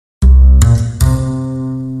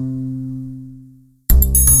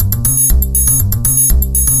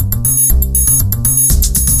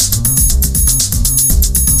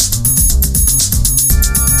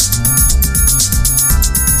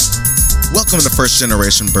Welcome to First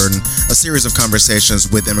Generation Burden, a series of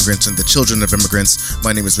conversations with immigrants and the children of immigrants.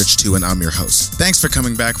 My name is Rich Tu, and I'm your host. Thanks for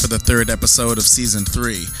coming back for the third episode of Season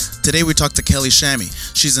 3. Today we talk to Kelly Shammy.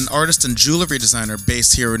 She's an artist and jewelry designer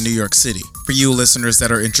based here in New York City. For you listeners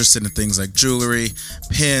that are interested in things like jewelry,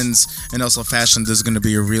 pins, and also fashion, this is going to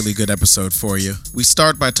be a really good episode for you. We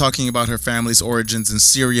start by talking about her family's origins in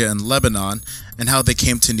Syria and Lebanon and how they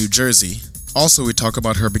came to New Jersey. Also, we talk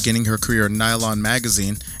about her beginning her career in Nylon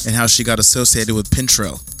magazine and how she got associated with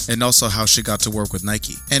Pintrail, and also how she got to work with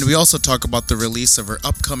Nike. And we also talk about the release of her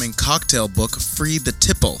upcoming cocktail book, Free the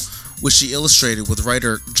Tipple, which she illustrated with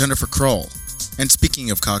writer Jennifer Kroll. And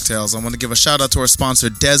speaking of cocktails, I want to give a shout out to our sponsor,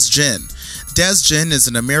 Des Gin. Des Gin is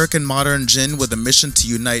an American modern gin with a mission to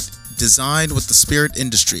unite design with the spirit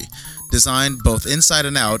industry. Designed both inside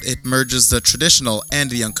and out, it merges the traditional and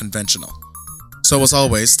the unconventional. So as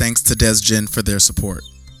always, thanks to Des Gin for their support.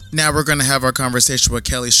 Now we're going to have our conversation with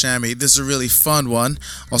Kelly Shammy. This is a really fun one.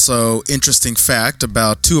 Also, interesting fact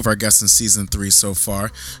about two of our guests in Season 3 so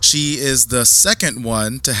far. She is the second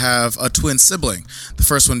one to have a twin sibling. The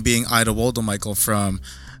first one being Ida Woldemichael from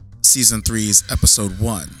Season 3's Episode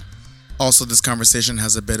 1. Also, this conversation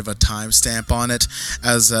has a bit of a timestamp on it,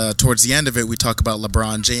 as towards the end of it, we talk about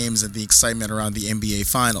LeBron James and the excitement around the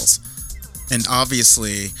NBA Finals. And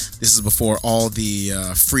obviously, this is before all the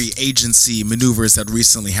free agency maneuvers that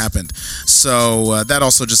recently happened. So that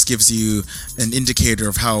also just gives you an indicator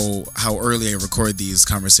of how early I record these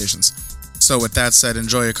conversations. So with that said,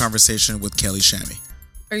 enjoy a conversation with Kelly Shammy.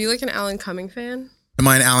 Are you like an Alan Cumming fan? Am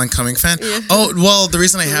I an Alan Cumming fan? Yeah. Oh, well, the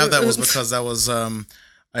reason I have that was because that was,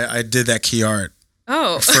 I did that key art.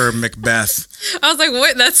 Oh. For Macbeth. I was like,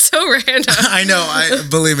 what? That's so random. I know.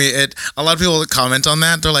 Believe me, a lot of people comment on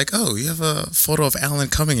that. They're like, oh, you have a photo of Alan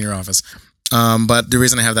Cumming in your office. But the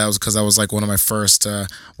reason I have that was because that was like one of my first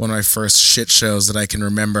shit shows that I can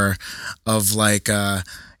remember of like,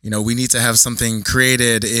 we need to have something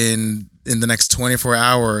created in the next 24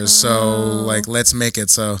 hours. So like, let's make it.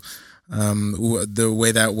 So the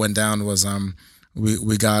way that went down was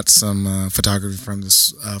we got some photography from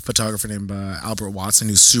this photographer named Albert Watson,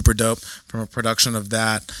 who's super dope, from a production of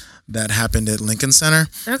that happened at Lincoln Center.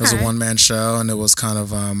 Okay. It was a one-man show, and it was kind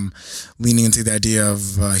of leaning into the idea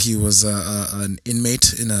of he was an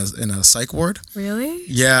inmate in a psych ward. Really?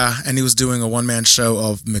 Yeah, and he was doing a one-man show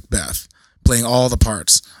of Macbeth, playing all the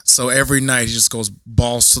parts. So every night he just goes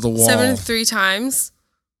balls to the wall. 73 times?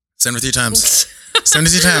 73 times.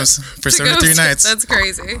 73 times for 73 nights. That's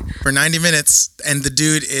crazy. For 90 minutes, and the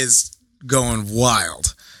dude is going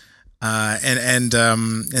wild. And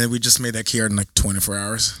we just made that key art in like 24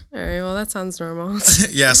 hours. All right, well that sounds normal.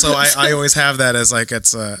 Yeah, so I always have that as like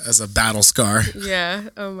as a battle scar. Yeah.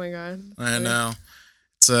 Oh my god. I know.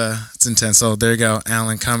 It's intense. So there you go,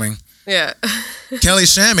 Alan Cumming. Yeah. Kelly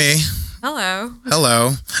Shammy.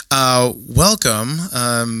 Hello. Welcome.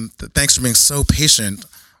 Thanks for being so patient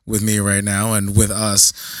with me right now and with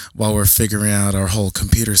us while we're figuring out our whole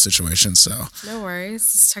computer situation. So no worries.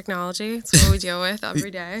 It's technology. It's what we deal with every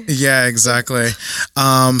day. Yeah, exactly.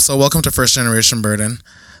 So welcome to First Generation Burden.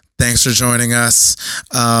 Thanks for joining us.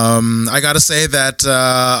 I got to say that,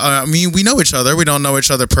 we know each other. We don't know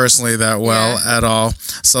each other personally that well at all.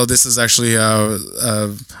 So this is actually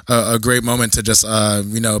a great moment to just,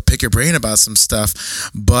 pick your brain about some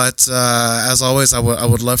stuff. But as always, I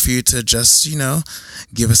would love for you to just,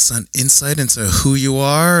 give us some insight into who you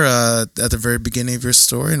are at the very beginning of your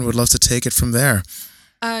story, and would love to take it from there.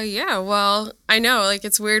 Well, I know, like,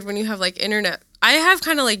 it's weird when you have, like, internet. I have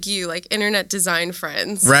kind of like you, like internet design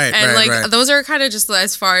friends. Right, and right. Those are kind of just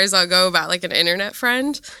as far as I'll go about like an internet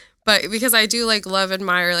friend. But because I do like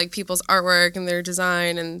admire like people's artwork and their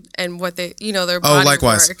design and what they, their body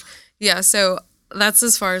likewise. work. Yeah, so that's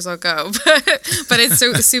as far as I'll go. But it's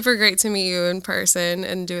so super great to meet you in person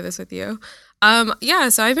and do this with you. So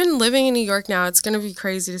I've been living in New York now. It's going to be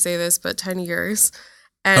crazy to say this, but 10 years.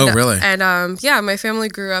 And, really? And my family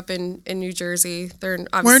grew up in New Jersey. They're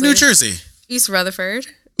obviously Where in New Jersey? East Rutherford.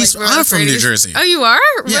 I'm from New Jersey. Oh, you are?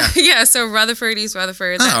 Yeah. Yeah, so Rutherford, East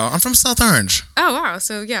Rutherford. Oh, I'm from South Orange. Oh, wow.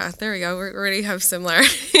 So, yeah, there we go. We already have similar.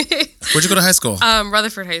 Where'd you go to high school?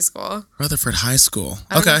 Rutherford High School. Rutherford High School.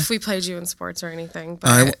 I don't know if we played you in sports or anything.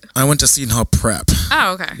 But I went to Seton Hall Prep.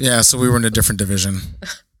 Oh, okay. Yeah, so we were in a different division.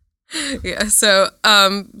 Yeah, so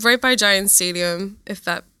right by Giants Stadium, if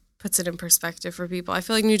that puts it in perspective for people. I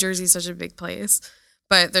feel like New Jersey is such a big place,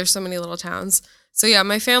 but there's so many little towns. So, yeah,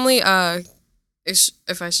 my family...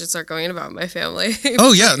 if I should start going about my family.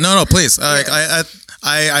 Oh yeah, no, please.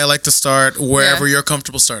 I like to start wherever you're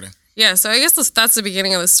comfortable starting. Yeah, so I guess that's the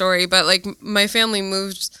beginning of the story. But like my family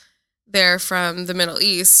moved there from the Middle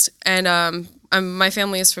East, and my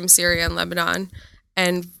family is from Syria and Lebanon,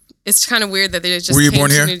 and it's kind of weird that they just Were you came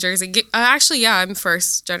born to here? New Jersey. Actually, yeah, I'm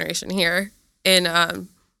first generation here in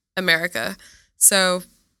America. So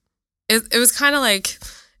it was kind of like,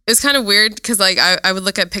 it was kind of weird because like I would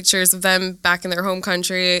look at pictures of them back in their home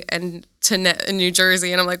country and in New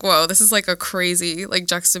Jersey, and I'm like, whoa, this is like a crazy like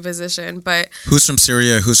juxtaposition. But Who's from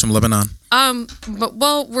Syria? Who's from Lebanon? but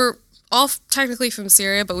well, we're all technically from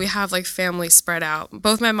Syria, but we have like family spread out.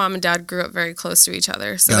 Both my mom and dad grew up very close to each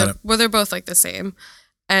other, so they're both like the same.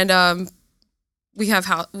 And we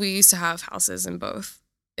used to have houses in both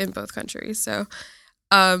countries. So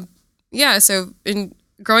yeah, so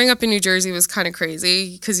growing up in New Jersey was kind of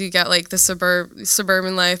crazy because you get like the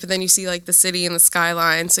suburban life, but then you see like the city and the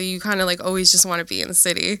skyline. So you kind of like always just want to be in the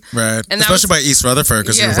city. Right. And especially by East Rutherford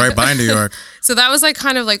because you're right by New York. So that was like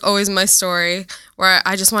kind of like always my story where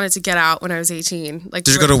I just wanted to get out when I was 18. Like,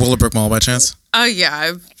 did you go to Willowbrook Mall by chance? Oh yeah,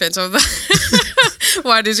 I've been to that.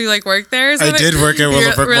 Why did you like work there? I did work at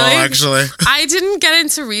Willowbrook really? Mall actually. I didn't get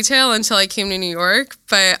into retail until I came to New York,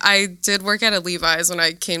 but I did work at a Levi's when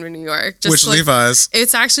I came to New York. Which like, Levi's?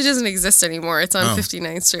 It actually doesn't exist anymore. It's on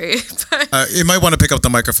 59th Street. But you might want to pick up the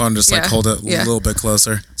microphone, just like hold it a little bit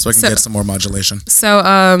closer so I can get some more modulation. So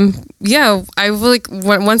yeah, I like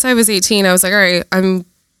once I was 18, I was like, all right, I'm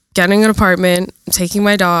getting an apartment, taking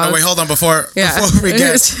my dog. Oh wait, hold on before we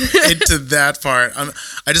get into that part.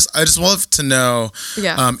 I just want to know,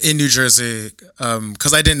 in New Jersey,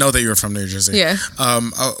 because I didn't know that you were from New Jersey. Yeah.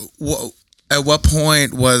 At what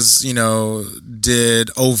point was, did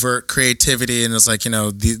overt creativity and it's like,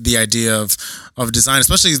 the idea of design,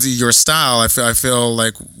 especially your style, I feel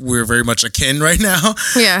like we're very much akin right now.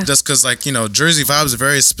 Yeah. Just because like, Jersey vibes are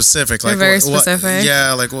very specific. Like very specific.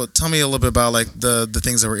 Tell me a little bit about like the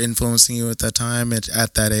things that were influencing you at that time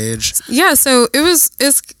at that age. Yeah. So it was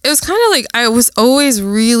kind of like, I was always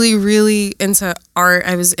really, really into art.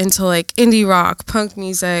 I was into like indie rock, punk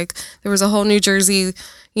music. There was a whole New Jersey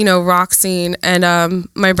rock scene. And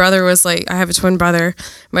my brother was like, I have a twin brother.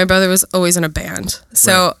 My brother was always in a band.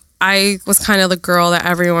 So I was kind of the girl that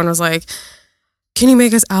everyone was like, can you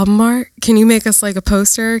make us album art? Can you make us like a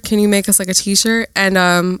poster? Can you make us like a t-shirt? And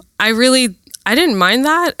I didn't mind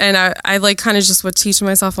that. And I like kind of just would teach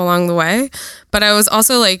myself along the way. But I was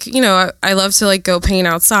also like, I love to like go paint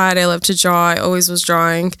outside. I love to draw. I always was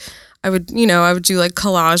drawing. I would do like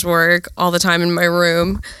collage work all the time in my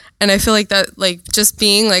room. And I feel like that, like, just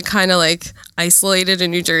being, like, kind of, like, isolated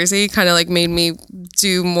in New Jersey kind of, like, made me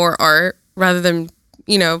do more art rather than,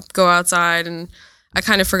 go outside. And I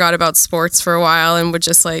kind of forgot about sports for a while and would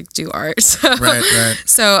just, like, do art. So, Right.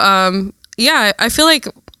 So, yeah, I feel like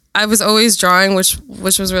I was always drawing, which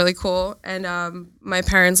was really cool. And my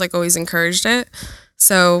parents, like, always encouraged it.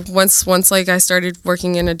 So once like I started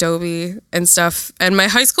working in Adobe and stuff, and my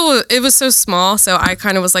high school, it was so small. So I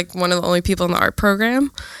kind of was, like, one of the only people in the art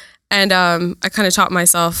program. And I kind of taught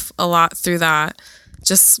myself a lot through that.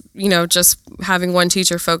 Just having one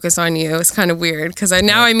teacher focus on you is kind of weird because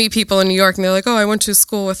I meet people in New York and they're like, oh, I went to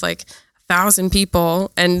school with like 1,000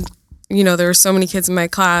 people and, there were so many kids in my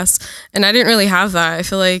class. And I didn't really have that. I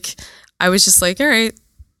feel like I was just like, all right,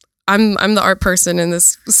 I'm the art person in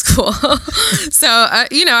this school. So,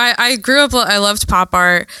 I grew up, I loved pop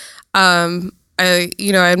art. I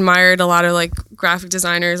admired a lot of like graphic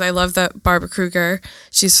designers. I love that Barbara Kruger.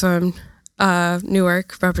 She's from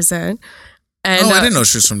Newark, represent. And, I didn't know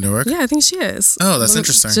she was from Newark. Yeah, I think she is. Oh, that's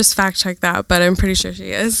interesting. Just fact check that, but I'm pretty sure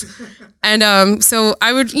she is. And so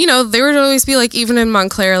I would, there would always be like, even in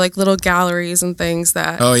Montclair, like little galleries and things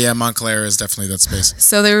that. Oh yeah, Montclair is definitely that space.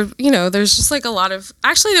 So there, there's just like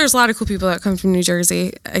there's a lot of cool people that come from New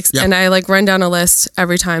Jersey, and I like run down a list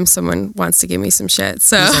every time someone wants to give me some shit.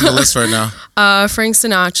 So who's on the list right now? Frank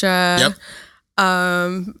Sinatra.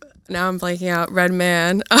 Yep. Now I'm blanking out.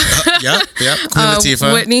 Redman. Yep. Queen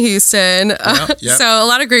Latifah. Whitney Houston. Yep. So a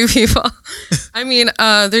lot of great people. I mean,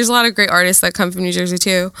 there's a lot of great artists that come from New Jersey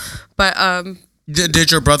too. But did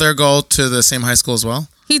your brother go to the same high school as well?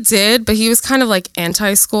 He did, but he was kind of like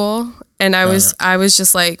anti-school, and I was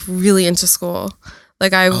just like really into school.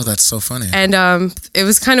 Like Oh, that's so funny. And it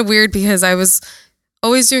was kind of weird because I was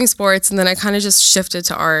always doing sports, and then I kind of just shifted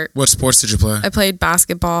to art. What sports did you play? I played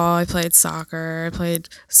basketball, I played soccer, I played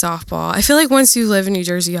softball. I feel like once you live in New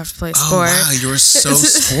Jersey, you have to play a sport. Oh, wow, you were so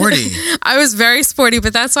sporty. I was very sporty,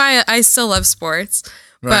 but that's why I still love sports.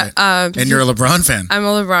 Right. But, and you're a LeBron fan. I'm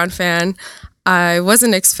a LeBron fan. I was a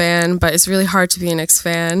Knicks fan, but it's really hard to be a Knicks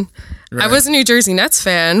fan. Right. I was a New Jersey Nets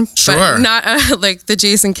fan, Sure. but not like the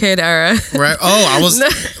Jason Kidd era. Right. Oh, I was,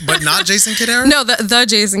 but not Jason Kidd era? No, the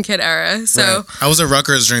Jason Kidd era. So Right. I was at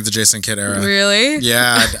Rutgers during the Jason Kidd era. really?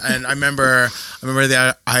 Yeah, and I remember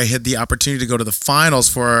that I had the opportunity to go to the finals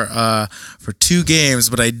for 2 games,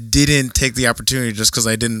 but I didn't take the opportunity just because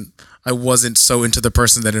I wasn't so into the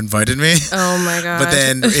person that invited me. Oh my god! But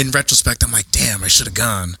then in retrospect, I'm like, damn, I should have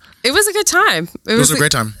gone. It was a good time. It was a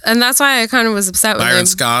great time. And that's why I kind of was upset with Byron him.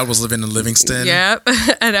 Scott was living in Livingston. Yep.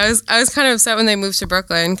 And I was kind of upset when they moved to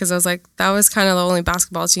Brooklyn because I was like, that was kind of the only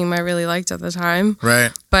basketball team I really liked at the time.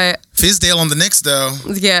 Right. But Fizdale on the Knicks, though.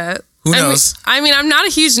 yeah. Who knows? I mean, I'm not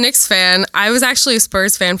a huge Knicks fan. I was actually a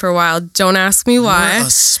Spurs fan for a while. Don't ask me why. You're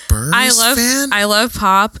a Spurs fan? I love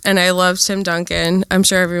Pop and I love Tim Duncan. I'm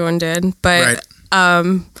sure everyone did. But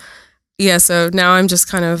yeah, so now I'm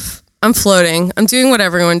just I'm floating. I'm doing what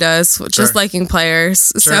everyone does, just liking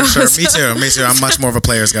players. Sure. Me too. I'm much more of a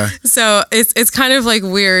players guy. So it's kind of like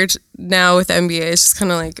weird now with the NBA. It's just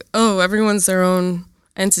kind of like, oh, everyone's their own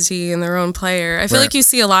entity and their own player. I feel like you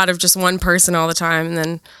see a lot of just one person all the time, and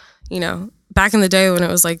then, back in the day when it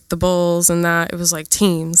was like the Bulls and that, it was like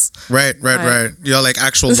teams. Right. You know, like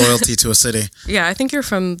actual loyalty to a city. Yeah, I think you're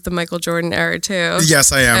from the Michael Jordan era too.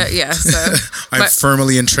 Yes, I am. Yeah, so I'm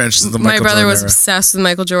firmly entrenched in the Michael Jordan My brother was era. obsessed with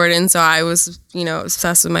Michael Jordan, so I was,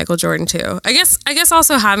 obsessed with Michael Jordan too. I guess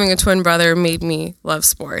also having a twin brother made me love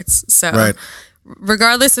sports. So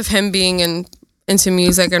regardless of him being into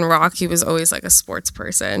music and rock, he was always like a sports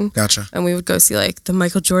person. Gotcha. And we would go see like the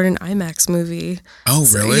Michael Jordan IMAX movie. Oh,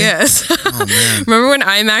 really? Yes. Oh, man. Remember when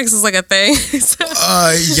IMAX was like a thing?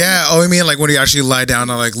 Yeah. Oh, I mean, like when you actually lie down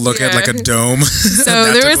and like look at like a dome.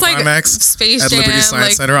 So there was like IMAX Space at Jam, Liberty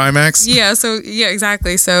Science Center IMAX. Yeah. So yeah,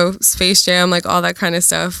 exactly. So Space Jam, like all that kind of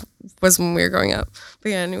stuff was when we were growing up. But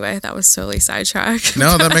yeah, anyway, that was totally sidetracked.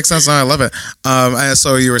 No, that makes sense. No, I love it.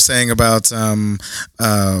 So you were saying about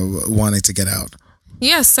wanting to get out.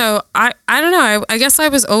 Yeah, so I don't know. I guess I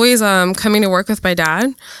was always coming to work with my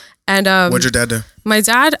dad. And what'd your dad do? My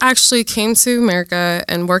dad actually came to America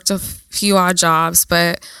and worked a few odd jobs,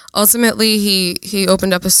 but ultimately he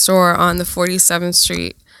opened up a store on the 47th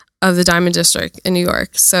Street of the Diamond District in New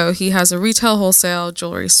York. So he has a retail wholesale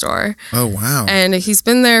jewelry store. Oh, wow. And he's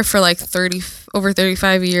been there for like over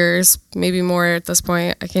 35 years, maybe more at this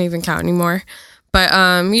point. I can't even count anymore. But,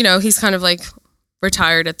 he's kind of like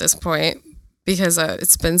retired at this point because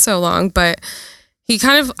it's been so long. But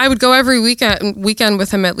I would go every weekend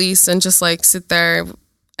with him at least and just like sit there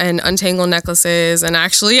and untangle necklaces. And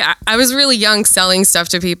actually, I was really young selling stuff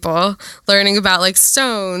to people, learning about like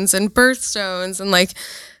stones and birthstones and like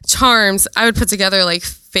charms. I would put together like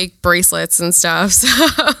fake bracelets and stuff. So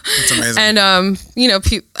that's amazing. And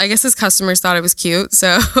I guess his customers thought it was cute.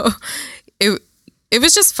 So it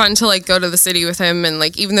was just fun to like go to the city with him, and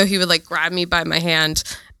like even though he would like grab me by my hand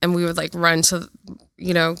and we would like run to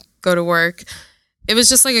go to work, it was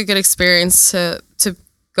just like a good experience to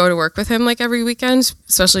go to work with him like every weekend,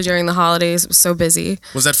 especially during the holidays. It was so busy.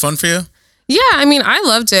 Was that fun for you? Yeah, I mean, I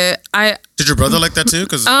loved it. Did your brother like that too?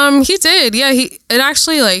 Cause he did. Yeah, it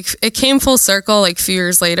actually like it came full circle like a few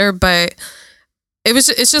years later, but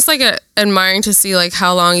it's just like admiring to see like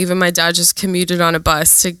how long even my dad just commuted on a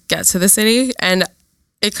bus to get to the city, and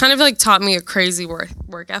it kind of like taught me a crazy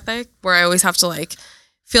work ethic where I always have to like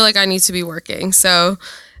feel like I need to be working. So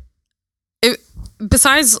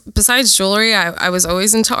besides jewelry, I was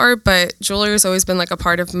always into art, but jewelry has always been like a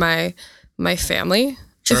part of my family.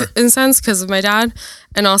 Sure. In a sense, because of my dad,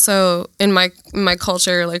 and also in my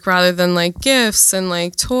culture, like rather than like gifts and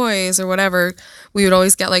like toys or whatever, we would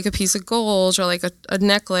always get like a piece of gold or like a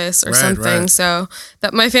necklace or something. Right. So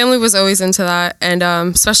that my family was always into that, and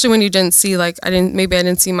especially when you didn't see I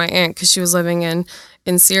didn't see my aunt because she was living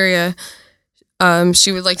in Syria.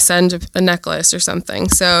 She would like send a necklace or something.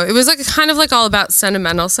 So it was like kind of like all about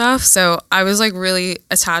sentimental stuff. So I was like really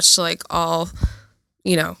attached to like all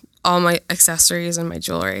my accessories and my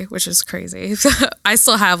jewelry, which is crazy. I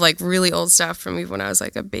still have like really old stuff from even when I was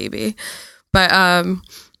like a baby, but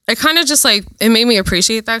I kind of just like it made me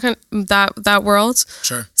appreciate that world.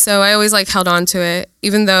 Sure. So I always like held on to it,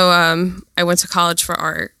 even though I went to college for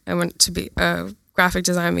art. I went to be a graphic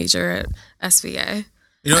design major at SVA.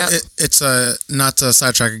 It's not to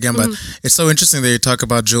sidetrack again, but it's so interesting that you talk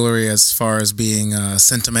about jewelry as far as being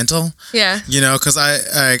sentimental. Yeah. Because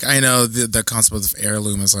I know the concept of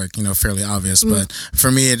heirloom is like fairly obvious, but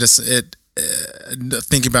for me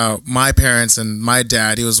thinking about my parents and my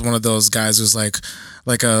dad, he was one of those guys who's like,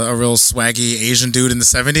 like a real swaggy Asian dude in the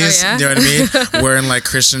 70s. Oh, yeah? You know what I mean? Wearing like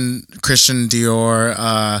Christian Dior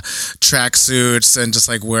tracksuits and just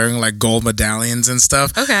like wearing like gold medallions and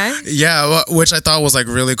stuff. Okay. Yeah, which I thought was like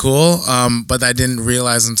really cool. But I didn't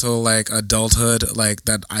realize until like adulthood like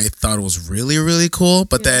that I thought it was really, really cool.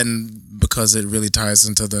 But then because it really ties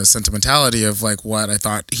into the sentimentality of like what I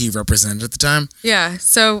thought he represented at the time. Yeah.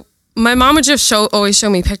 So my mom would just always show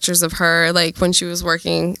me pictures of her, like when she was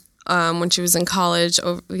working, when she was in college,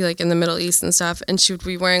 like in the Middle East and stuff, and she would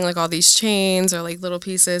be wearing like all these chains or like little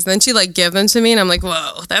pieces. And then she'd like give them to me, and I'm like,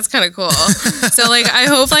 whoa, that's kind of cool. So like I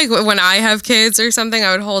hope like when I have kids or something,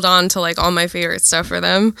 I would hold on to like all my favorite stuff for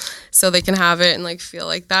them, so they can have it and like feel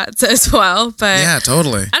like that as well. But yeah,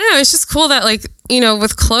 totally. I don't know. It's just cool that like, you know,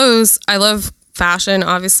 with clothes, I love fashion,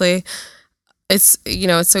 obviously. It's, you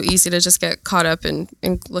know, it's so easy to just get caught up in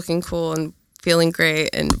looking cool and feeling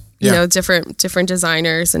great and, you know, different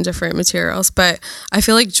designers and different materials. But I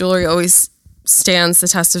feel like jewelry always stands the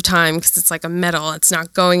test of time because it's like a metal. It's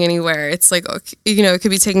not going anywhere. It's like, you know, it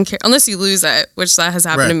could be taken care unless you lose it, which that has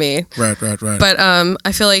happened to me. Right. But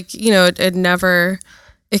I feel like, you know, it never,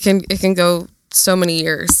 it can go so many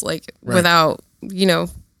years like without, you know,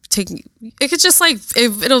 it could just like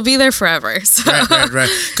it'll be there forever. So. Right.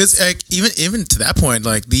 Because like even to that point,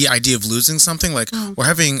 like the idea of losing something, like we're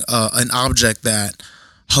having an object that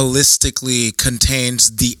holistically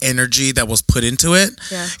contains the energy that was put into it.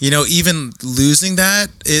 Yeah. You know, even losing that,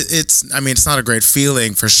 it's not a great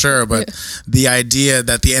feeling for sure, but the idea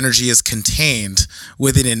that the energy is contained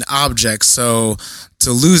within an object, so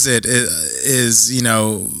to lose it is, you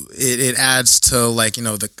know, it adds to like, you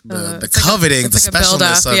know, the coveting, the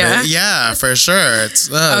specialness of it. Yeah, for sure. It's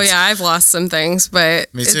I've lost some things,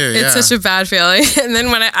 but me too. It's such a bad feeling. And then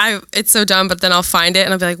when it's so dumb, but then I'll find it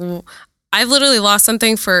and I'll be like, well, I literally lost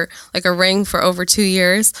something for like a ring for over 2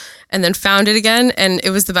 years and then found it again. And it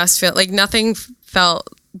was the best feel. Like nothing felt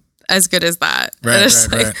as good as that. Right.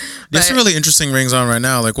 There's some really interesting rings on right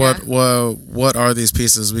now. Like what are these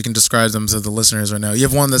pieces? We can describe them to the listeners right now. You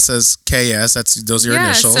have one that says KS. Those are your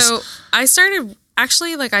initials. So I started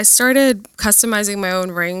customizing my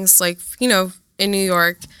own rings, like, you know, in New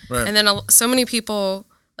York. Right. And then so many people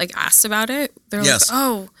like asked about it. They're like,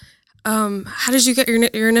 oh, how did you get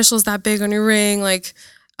your initials that big on your ring? Like,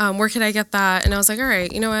 where can I get that? And I was like, all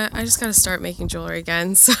right, you know what? I just got to start making jewelry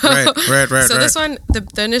again. So, So this one,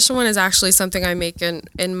 the initial one is actually something I make on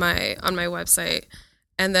my website.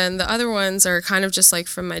 And then the other ones are kind of just like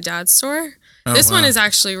from my dad's store. This one is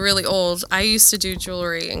actually really old. I used to do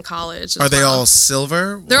jewelry in college. Are they all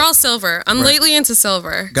silver? They're all silver. I'm lately into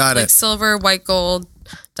silver. Got it. Like silver, white gold,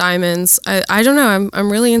 diamonds. I don't know.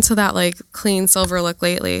 I'm really into that like clean silver look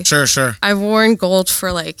lately. Sure. I've worn gold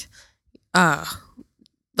for like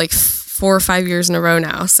 4 or 5 years in a row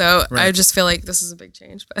now. So I just feel like this is a big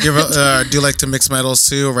change. But do you like to mix metals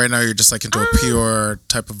too? Right now you're just like into a pure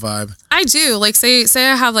type of vibe. I do. Like say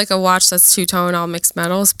I have like a watch that's two-tone, I'll mix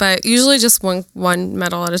metals, but usually just one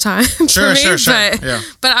metal at a time. Sure.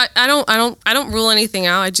 But I don't rule anything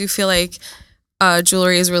out. I do feel like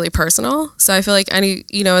jewelry is really personal. So I feel like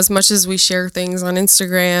as much as we share things on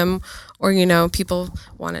Instagram or, you know, people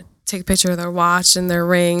want to take a picture of their watch and their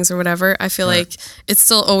rings or whatever, I feel like it's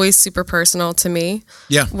still always super personal to me.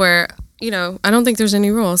 Yeah. Where, you know, I don't think there's any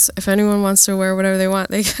rules. If anyone wants to wear whatever they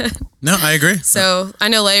want, they can. No, I agree. So I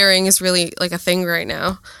know layering is really like a thing right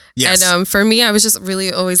now. Yes. And for me, I was just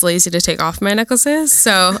really always lazy to take off my necklaces.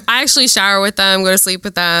 So I actually shower with them, go to sleep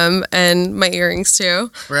with them, and my earrings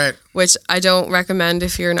too. Right. Which I don't recommend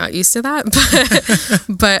if you're not used to that.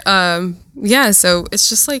 But yeah, so it's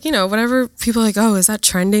just like, you know, whatever people are like, oh, is that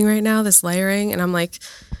trending right now, this layering? And I'm like,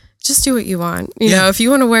 just do what you want. You know, if you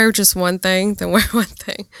want to wear just one thing, then wear one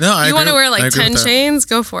thing. No, I agree. You want to wear like 10 chains,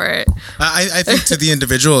 go for it. I think to the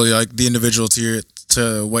individual, like the individual to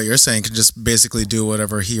what you're saying can just basically do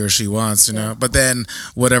whatever he or she wants, you know. But then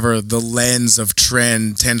whatever the lens of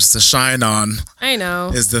trend tends to shine on, I know,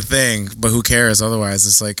 is the thing. But who cares? Otherwise,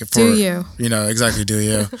 it's like do you? You know, exactly. Do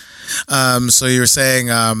you? So you were saying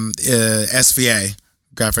SVA,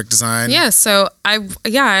 graphic design. Yeah. So I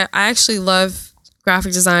actually love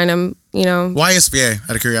graphic design. Why SVA?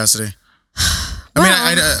 Out of curiosity. Well,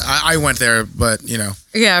 I mean, I went there, but you know.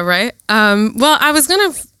 Yeah. Right. Well, I was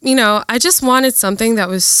gonna. You know, I just wanted something that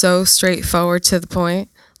was so straightforward to the point.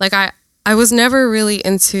 Like I was never really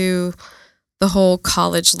into the whole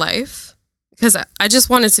college life because I just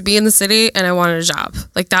wanted to be in the city and I wanted a job.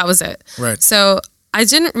 Like that was it. Right. So I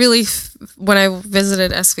didn't really, when I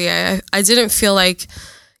visited SVA, I didn't feel like,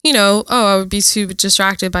 I would be too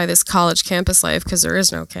distracted by this college campus life because there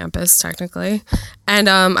is no campus technically. And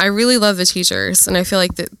I really love the teachers. And I feel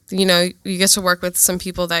like that, you get to work with some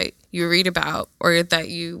people that you read about or that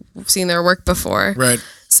you've seen their work before. Right.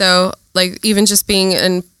 So like even just being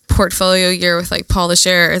in portfolio year with like Paul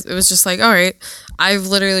Lachère, it was just like, all right, I've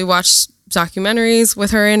literally watched documentaries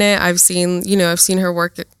with her in it. I've seen her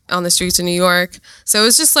work on the streets of New York. So it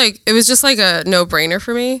was just like a no-brainer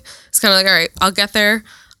for me. It's kind of like, all right, I'll get there.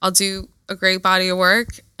 I'll do a great body of work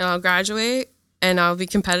and I'll graduate and I'll be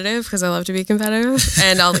competitive because I love to be competitive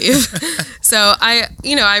and I'll leave. So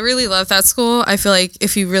I really love that school. I feel like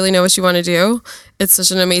if you really know what you want to do, it's such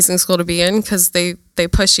an amazing school to be in because they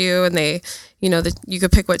push you and they, you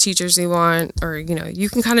could pick what teachers you want or, you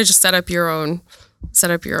can kind of just set up your own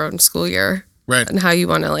school year. Right. And how you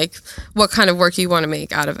want to what kind of work you want to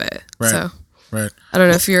make out of it. Right. So. Right. I don't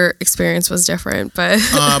know if your experience was different, but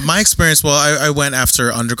my experience. Well, I went after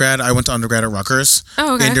undergrad. I went to undergrad at Rutgers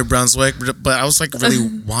in New Brunswick, but I was like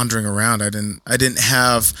really wandering around. I didn't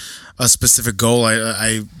have a specific goal.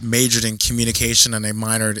 I majored in communication and I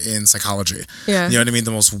minored in psychology. Yeah. You know what I mean?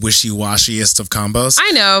 The most wishy-washiest of combos.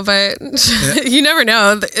 I know, but you never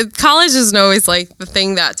know. College isn't always like the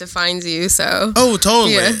thing that defines you. So. Oh,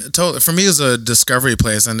 totally. Yeah. Totally. For me, it was a discovery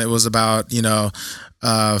place, and it was about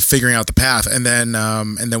figuring out the path, and then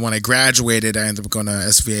when I graduated, I ended up going to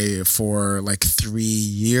SVA for like 3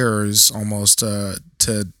 years almost to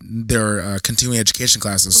their continuing education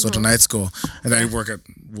classes, so to night school, and then I work at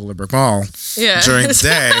Willowbrook Mall during the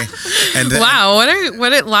day. And then, wow,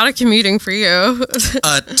 what a lot of commuting for you.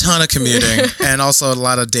 A ton of commuting, and also a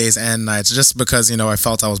lot of days and nights, just because I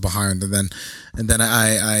felt I was behind, and then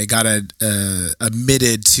I got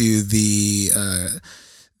admitted to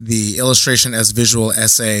the illustration as visual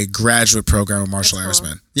essay graduate program with Marshall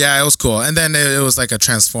Arisman. Yeah, it was cool. And then it was like a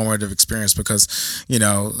transformative experience because,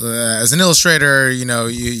 as an illustrator,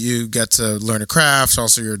 you get to learn a craft.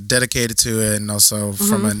 Also, you're dedicated to it. And also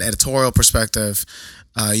from an editorial perspective,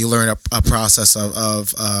 you learn a process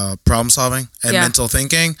of problem solving and mental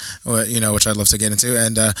thinking, which I'd love to get into.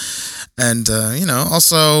 And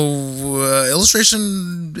also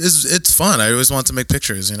illustration it's fun. I always want to make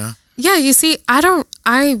pictures, Yeah, you see, I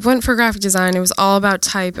went for graphic design. It was all about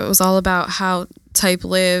type. It was all about how type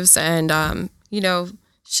lives and,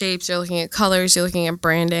 shapes. You're looking at colors. You're looking at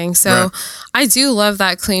branding. So I do love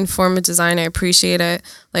that clean form of design. I appreciate it.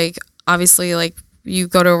 Like, obviously, like, you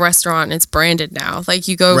go to a restaurant and it's branded now. Like,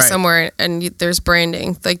 you go somewhere and there's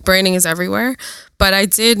branding. Like, branding is everywhere. But I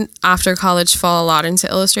did, after college, fall a lot into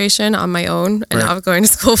illustration on my own. And I was going to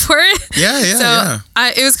school for it.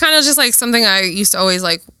 It was kind of just, like, something I used to always,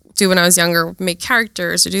 like, do when I was younger, make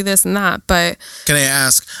characters or do this and that. But can I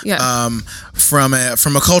ask, from a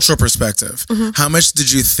cultural perspective, how much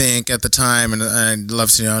did you think at the time, and I'd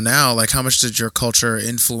love to know now, like how much did your culture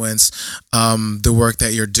influence the work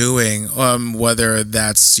that you're doing, whether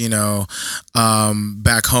that's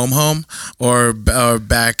back home or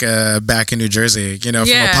back in New Jersey, from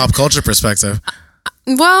a pop culture perspective?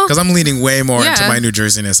 Well, because I'm leaning way more into my New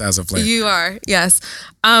Jerseyness as of late. You are, yes.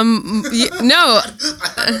 No. I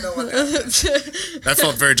don't know what happened. That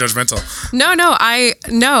felt very judgmental. No.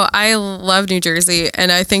 I love New Jersey,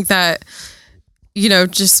 and I think that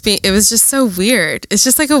it was just so weird. It's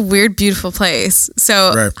just like a weird, beautiful place.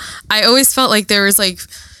 So I always felt like there was like.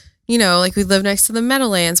 Like we live next to the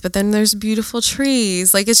Meadowlands, but then there's beautiful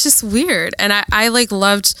trees. Like, it's just weird. And I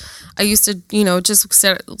used to, just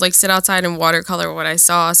sit outside and watercolor what I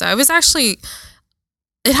saw. So I was actually,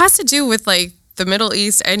 it has to do with like the Middle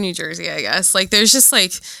East and New Jersey, I guess. Like, there's just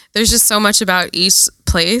so much about each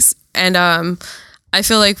place. And, I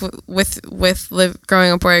feel like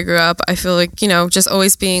growing up where I grew up, I feel like, just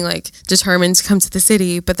always being like determined to come to the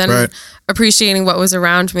city, but then appreciating what was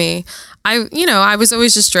around me. I was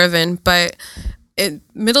always just driven, but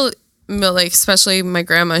like, especially my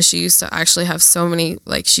grandma, she used to actually have so many,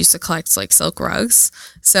 like, she used to collect like silk rugs.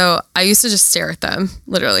 So I used to just stare at them,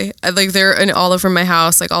 literally. They're all over my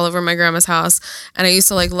house, like all over my grandma's house. And I used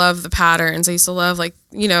to like love the patterns. I used to love like,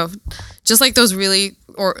 just like those really,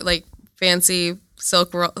 or like fancy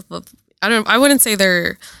silk. I wouldn't say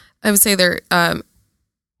they're, I would say they're,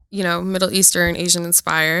 Middle Eastern, Asian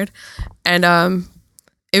inspired. And,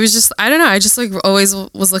 it was just, I don't know. I just like always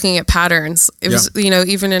was looking at patterns. It was,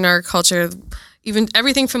 even in our culture, even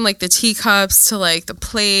everything from like the teacups to like the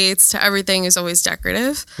plates to everything is always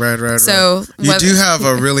decorative. Right. So you do have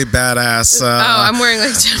a really badass. I'm wearing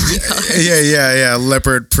like Gemini colors. Yeah.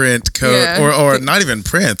 Leopard print coat, or not even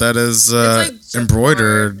print. That is like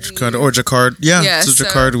embroidered kind of, or jacquard. Yeah, it's a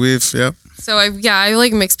jacquard weave. Yep. So I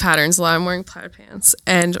like mixed patterns a lot. I'm wearing plaid pants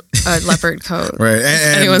and a leopard coat. Right.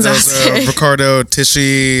 And anyone's those asking. Ricardo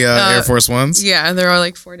Tisci Air Force Ones. Yeah, there are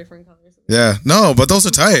like 4 different colors. Yeah. No, but those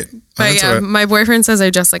are tight. But yeah, my boyfriend says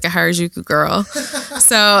I dress like a Harajuku girl.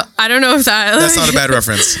 So I don't know if that's not a bad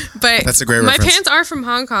reference. But that's a great my reference. pants are from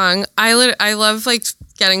Hong Kong. I love like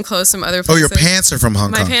getting clothes from other places. Oh, your pants are from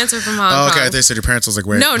Hong Kong. My pants are from Hong Kong. Oh, okay. They said your parents. I was like,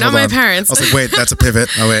 wait. No, not hold my on. parents. I was like, wait, that's a pivot.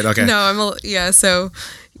 Oh, wait. Okay. No, so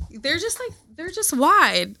they're just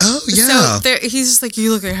wide. Oh, yeah. So he's just like,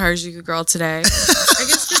 you look like a Harajuku girl today. I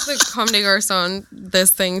guess because the Comme des Garçons,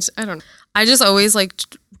 this thing, I don't know. I just always like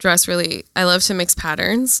dress really, I love to mix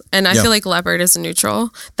patterns. And I feel like leopard is a neutral.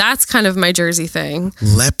 That's kind of my Jersey thing.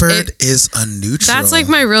 Leopard is a neutral. That's like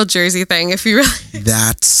my real Jersey thing. If you really.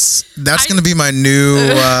 That's going to be my new,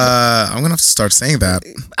 I'm going to have to start saying that.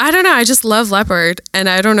 I don't know. I just love leopard. And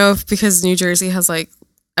I don't know if because New Jersey has like,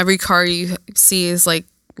 every car you see is like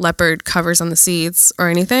leopard covers on the seats or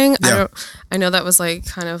anything. Yeah. I know that was like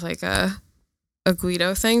kind of like a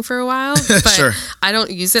Guido thing for a while, but Sure. I don't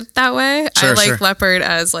use it that way. Sure, I like sure. leopard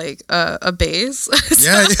as like a base.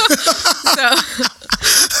 Yeah. So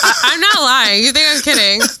I'm not lying. You think I'm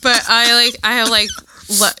kidding, but I have like,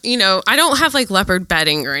 I don't have like leopard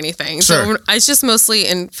bedding or anything. Sure. So it's just mostly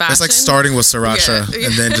in fashion. It's like starting with sriracha Yeah.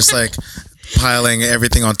 and then just like piling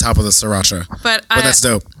everything on top of the sriracha. But that's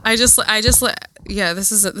dope. Yeah,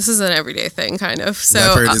 this is an everyday thing kind of. So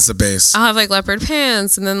Leopard is the base. I'll have like leopard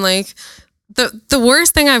pants, and then like the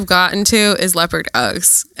worst thing I've gotten to is leopard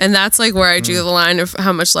Uggs, and that's like where I drew the line of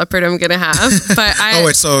how much leopard I'm gonna have. But Oh,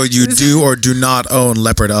 wait, so you do or do not own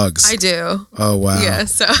leopard Uggs? I do. Oh, wow. Yeah,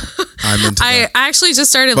 so I'm into I that. actually just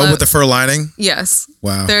started. But with the fur lining? Yes.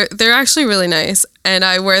 Wow. They're actually really nice, and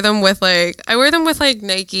I wear them with like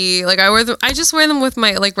Nike. Like I just wear them with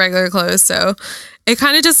my like regular clothes. So it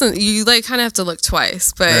kind of doesn't. You like kind of have to look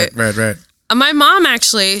twice. But Right. my mom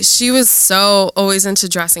actually, she was so always into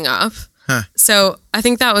dressing up. Huh. So I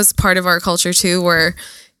think that was part of our culture too, where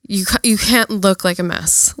you can't look like a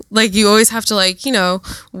mess. Like you always have to like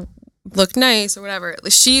look nice or whatever.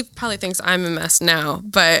 She probably thinks I'm a mess now,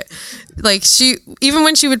 but like she, even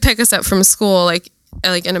when she would pick us up from school, like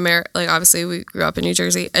in America, like obviously we grew up in New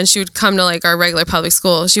Jersey, and she would come to like our regular public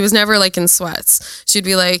school. She was never like in sweats. She'd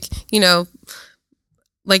be like,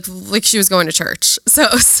 like she was going to church.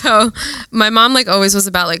 So my mom like always was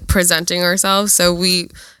about like presenting ourselves. So we,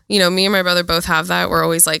 me and my brother both have that. We're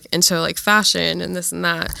always like into like fashion and this and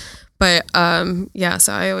that. But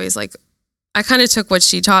so I always like, I kind of took what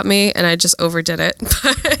she taught me and I just overdid it.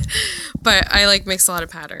 But I like mixed a lot of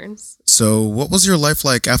patterns. So what was your life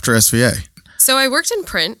like after SVA? So I worked in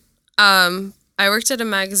print. I worked at a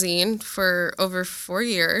magazine for over 4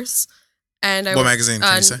 years. And What magazine,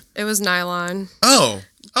 can you say? It was Nylon.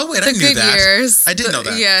 Oh wait, I knew that. Years. I did know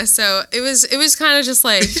that. Yeah, so it was kind of just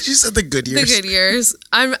like You said the good years. the good years.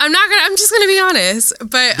 I'm just gonna be honest.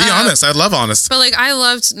 But Be honest. I love honest. But like I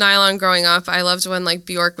loved Nylon growing up. I loved when like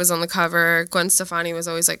Bjork was on the cover. Gwen Stefani was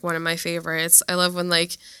always like one of my favorites. I love when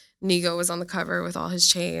like Nigo was on the cover with all his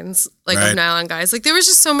chains, like Right. of Nylon Guys. Like there was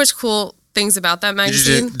just so much cool things about that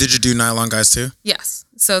magazine. Did you do Nylon Guys too? Yes.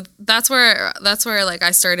 So that's where like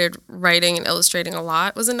I started writing and illustrating a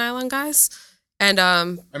lot, was in Nylon Guys. And I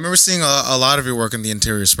remember seeing a lot of your work in the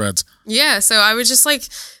interior spreads. yeah, so I would just like,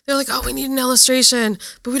 they're like, oh, we need an illustration,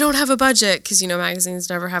 but we don't have a budget, because magazines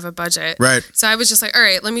never have a budget. Right. So I was just like, all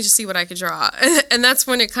right, let me just see what I could draw. And that's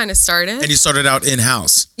when it kind of started. And you started out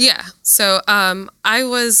in-house. Yeah. So I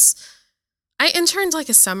interned like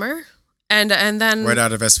a summer, and then Right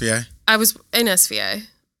out of SVA? I was in SVA.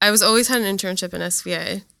 I was always had an internship in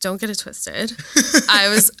SVA. Don't get it twisted. I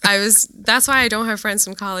was. That's why I don't have friends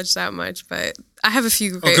from college that much. But I have a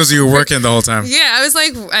few. Because you were working the whole time. Yeah, I was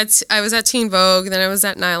like, I was at Teen Vogue, then I was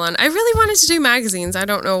at Nylon. I really wanted to do magazines. I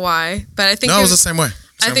don't know why, but I think No, it was the same way.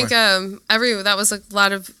 I think that was like a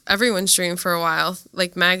lot of everyone's dream for a while,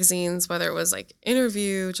 like magazines, whether it was like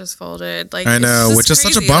Interview, Just Folded, like I know, it's just which is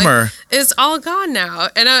such a crazy. bummer. Like, it's all gone now,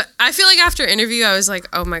 and I feel like after Interview, I was like,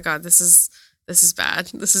 oh my god, this is bad.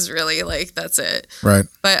 This is really like that's it. Right.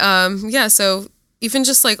 But yeah, so even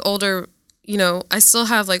just like older, I still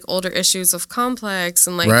have like older issues of Complex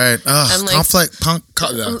and like Right. and, like,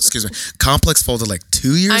 Excuse me. Complex folded like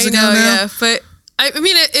 2 years ago now. Yeah, but. I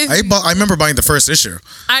mean, I remember buying the first issue.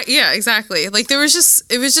 Yeah, exactly. Like it was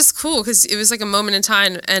just cool because it was like a moment in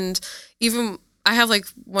time, and even I have like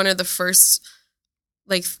one of the first,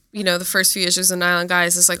 like the first few issues of Nylon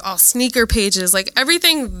Guys is like all sneaker pages. Like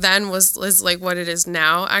everything then was like what it is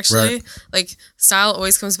now. Actually, Right. like style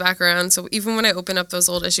always comes back around. So even when I open up those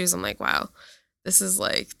old issues, I'm like, wow, this was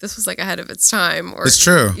like ahead of its time. Or It's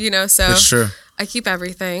true. You know, so It's true. I keep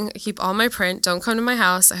everything. I keep all my print. Don't come to my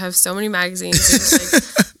house. I have so many magazines. It's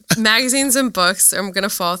like magazines and books. I'm gonna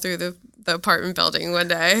fall through the apartment building one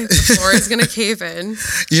day. The floor is gonna cave in.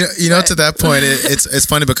 You know, to that point, it's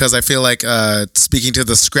funny because I feel like speaking to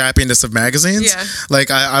the scrappiness of magazines. Yeah. Like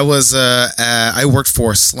I I worked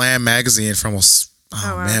for Slam magazine for almost.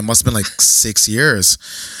 Oh, wow. man, must have been like 6 years,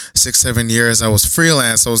 7 years. I was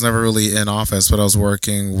freelance. So I was never really in office, but I was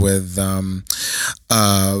working with, I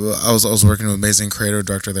was working with amazing creative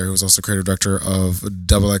director there, who was also creative director of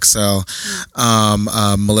Double XL,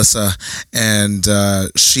 Melissa, and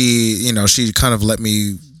she kind of let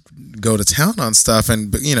me go to town on stuff,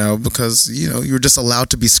 and because you were just allowed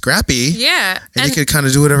to be scrappy. Yeah, and you could kind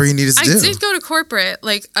of do whatever you needed to do. I did go to corporate.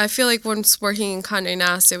 Like, I feel like once working in Condé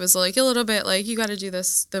Nast, it was like a little bit like, you got to do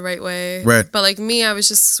this the right way. Right. But like me, I was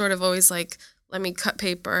just sort of always like, let me cut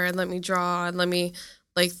paper and let me draw and let me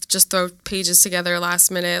like just throw pages together last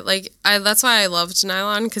minute. Like that's why I loved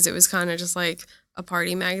Nylon, because it was kind of just like a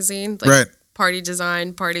party magazine. Like, right. Party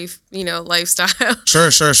design, party, lifestyle.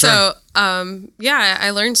 Sure. So, yeah,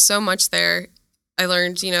 I learned so much there. I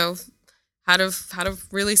learned, how to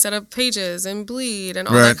really set up pages and bleed and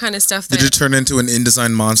all that kind of stuff. Did you turn into an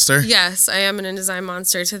InDesign monster? Yes, I am an InDesign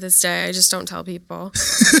monster to this day. I just don't tell people.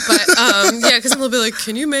 But yeah, because they'll be like,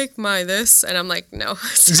 "Can you make my this?" And I'm like, "No."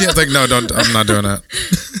 Yeah, it's like, no, don't. I'm not doing that.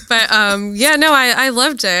 But yeah, no, I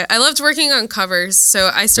loved it. I loved working on covers.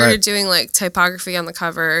 So I started doing like typography on the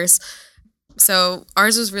covers. So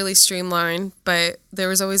ours was really streamlined, but there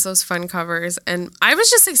was always those fun covers, and I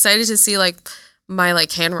was just excited to see like my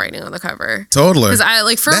like handwriting on the cover. Totally. Because I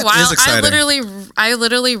like for that a while I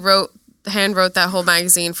literally hand wrote that whole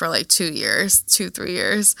magazine for like 3 years.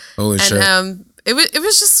 Holy shit. And it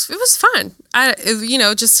was fun.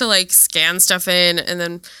 Just to like scan stuff in, and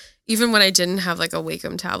then even when I didn't have like a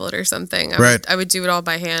Wacom tablet or something, I would do it all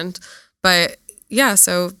by hand. But yeah,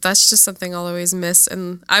 so that's just something I'll always miss,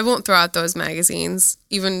 and I won't throw out those magazines.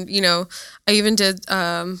 Even, I even did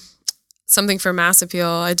something for Mass Appeal.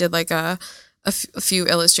 I did like a few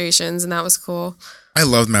illustrations, and that was cool. I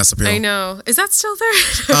loved Mass Appeal. I know. Is that still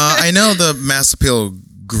there? I know the Mass Appeal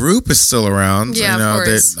group is still around. Yeah, of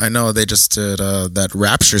course. I know they just did that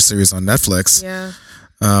Rapture series on Netflix. Yeah.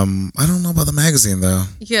 I don't know about the magazine though.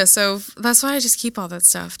 Yeah, so that's why I just keep all that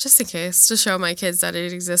stuff, just in case, to show my kids that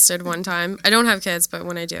it existed one time. I don't have kids, but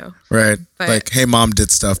when I do. Right. But, like, hey, mom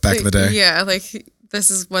did stuff back in the day. Yeah, like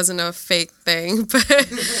wasn't a fake thing. But I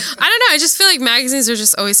don't know. I just feel like magazines are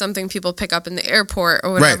just always something people pick up in the airport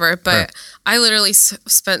or whatever. Right, but I literally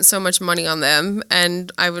spent so much money on them,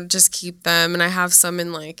 and I would just keep them. And I have some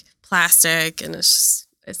in like plastic, and it's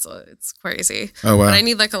crazy. Oh, wow. But I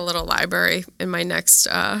need like a little library in my next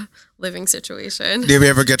living situation. Do you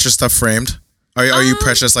ever get your stuff framed? Are you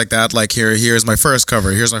precious like that? Like, here's my first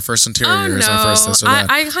cover. Here's my first interior. Here's my first this or that.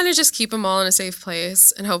 I kind of just keep them all in a safe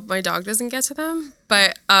place and hope my dog doesn't get to them.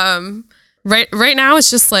 But right now it's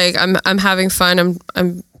just like I'm having fun.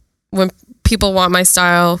 I'm when people want my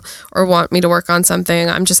style or want me to work on something,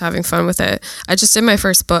 I'm just having fun with it. I just did my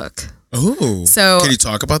first book. Oh, so can you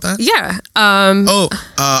talk about that? Yeah.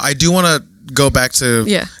 I do want to go back to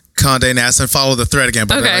Condé Nast and follow the thread again.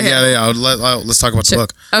 But okay, let's talk about the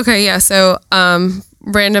book. Okay, yeah. So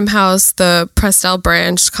Random House, the Prestel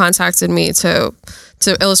branch, contacted me to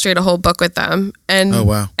illustrate a whole book with them, and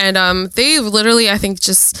and they literally, I think,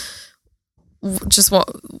 just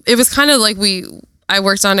it was kind of like I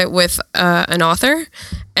worked on it with an author,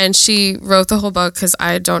 and she wrote the whole book because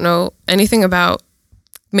I don't know anything about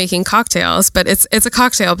making cocktails, but it's a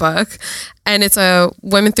cocktail book, and it's a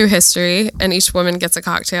women through history, and each woman gets a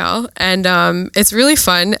cocktail, and it's really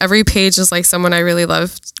fun. Every page is like someone I really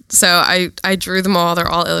loved, so I drew them all. They're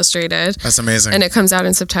all illustrated. That's amazing. And it comes out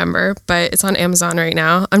in September, but it's on Amazon right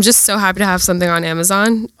now. I'm just so happy to have something on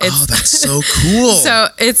Amazon. That's so cool. So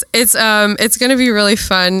it's gonna be really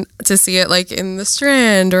fun to see it like in the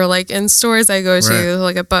Strand or like in stores I go to,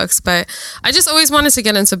 like at books. But I just always wanted to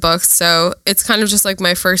get into books, so it's kind of just like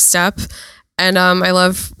my first step. And I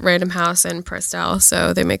love Random House and Prestel,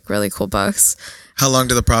 so they make really cool books. How long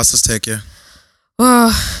did the process take you?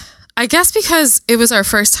 Well, I guess because it was our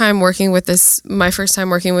first time working with my first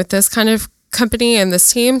time working with this kind of company and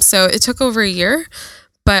this team, so it took over a year.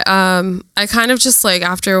 But I kind of just like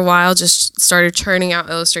after a while just started churning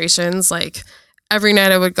out illustrations. Like every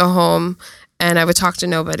night I would go home and I would talk to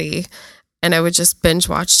nobody, and I would just binge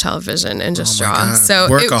watch television and just draw. God. So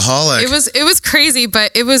workaholic. It was crazy,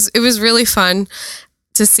 but it was really fun.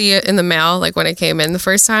 to see it in the mail, like when it came in the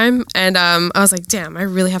first time. And I was like, damn, I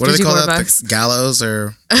really have to do more books. The gallows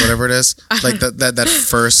or whatever it is? Like that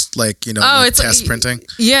first, like, you know, like test printing?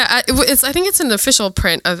 Yeah, I think it's an official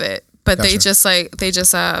print of it, but gotcha. they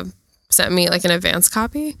just sent me like an advanced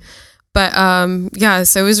copy. But yeah,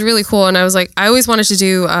 so it was really cool. And I was like, I always wanted to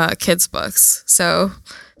do kids books. So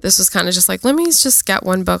this was kind of just like, let me just get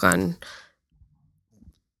one book on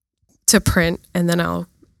to print, and then I'll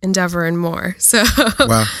endeavor in more. So,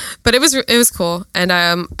 wow. But it was cool. And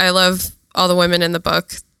I love all the women in the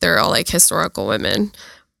book. They're all like historical women.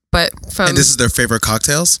 But and this is their favorite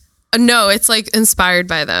cocktails? No, it's like inspired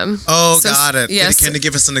by them. Oh, so, got it. Yes. Can you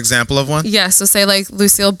give us an example of one? Yeah. So say like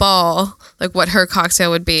Lucille Ball, like what her cocktail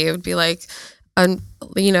would be. It would be like,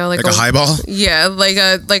 like a highball. Yeah, like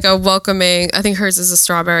a welcoming. I think hers is a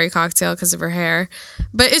strawberry cocktail because of her hair,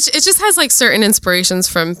 but it just has like certain inspirations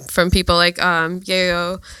from people like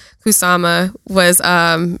Yayoi Kusama was.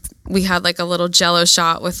 We had like a little Jello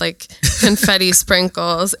shot with like confetti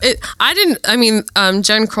sprinkles.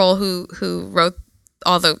 Jen Kroll who wrote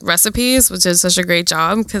all the recipes, which did such a great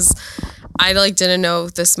job because I like didn't know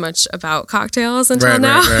this much about cocktails until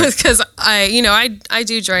now because I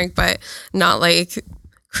do drink, but not like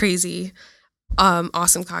crazy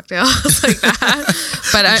awesome cocktails like that.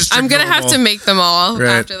 But I'm gonna have to make them all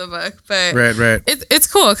after the book. But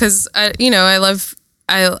it's cool because I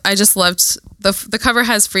just loved the cover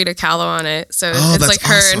has Frida Kahlo on it, so it's like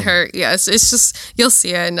her awesome. And her. Yes, it's just you'll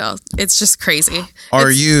see it. No, it's just crazy.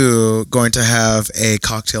 Are you going to have a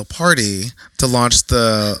cocktail party to launch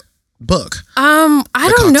the book?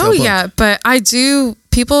 I don't know yet, but I do.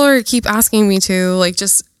 People keep asking me to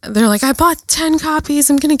they're like, I bought 10 copies.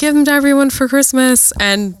 I'm gonna give them to everyone for Christmas.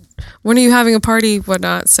 And when are you having a party?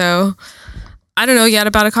 Whatnot. So I don't know yet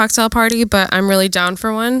about a cocktail party, but I'm really down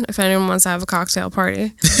for one if anyone wants to have a cocktail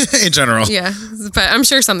party. In general. Yeah, but I'm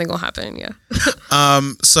sure something will happen, yeah.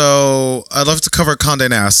 So I'd love to cover Condé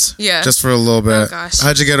Nast. Yeah. Just for a little bit. Oh, gosh.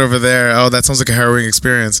 How'd you get over there? Oh, that sounds like a harrowing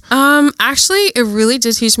experience. Actually, it really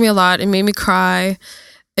did teach me a lot. It made me cry.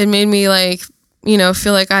 It made me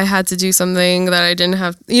feel like I had to do something that I didn't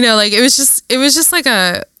have, it was just like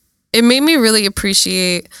it made me really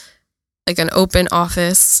appreciate like an open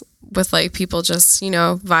office with like people just,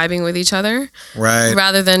 vibing with each other. Right.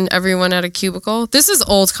 Rather than everyone at a cubicle. This is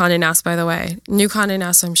old Condé Nast, by the way. New Condé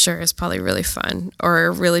Nast, I'm sure, is probably really fun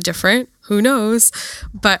or really different. Who knows?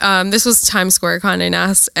 But this was Times Square Condé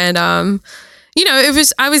Nast. And, I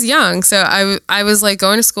was young. So I was like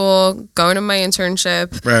going to school, going to my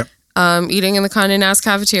internship, right. Eating in the Condé Nast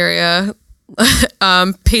cafeteria,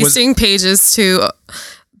 pasting pages to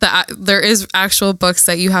there is actual books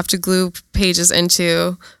that you have to glue pages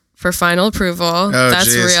into for final approval. Oh, that's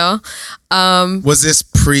geez. Real. Was this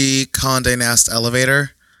pre-Condé Nast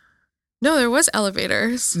elevator? No, there was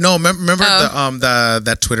elevators. No, remember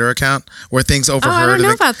that Twitter account where things overheard? Oh, I don't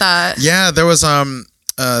know about that. Yeah, there was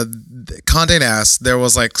Condé Nast. There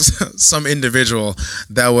was like some individual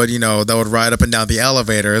that would ride up and down the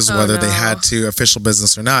elevators, whether they had to official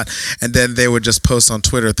business or not, and then they would just post on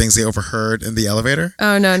Twitter things they overheard in the elevator.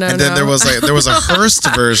 Oh no! And then there was a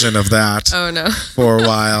Hearst version of that. Oh no! For a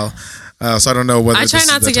while, so I don't know whether I try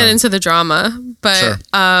not to get into the drama, but sure.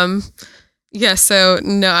 Yeah, so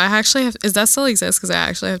no, I actually have. Is that still exist? Because I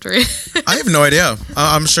actually have to read. I have no idea.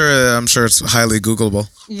 I'm sure it's highly Googleable.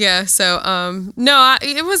 Yeah. So no,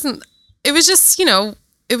 it wasn't. It was just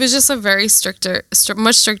it was just a very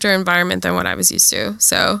much stricter environment than what I was used to.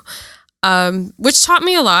 So, which taught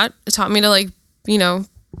me a lot. It taught me to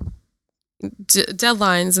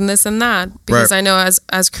deadlines and this and that because I know as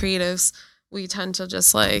creatives we tend to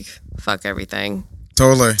just fuck everything.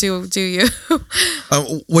 Totally. Do you?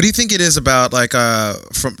 What do you think it is about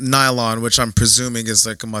from Nylon, which I'm presuming is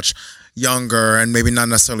like a much younger and maybe not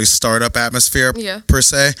necessarily startup atmosphere per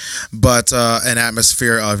se, but an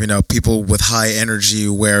atmosphere of people with high energy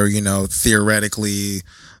where theoretically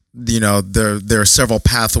there are several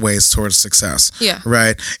pathways towards success. Yeah.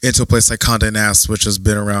 Right. Into a place like Condé Nast, which has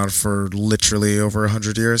been around for literally over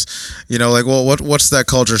 100 years. What's that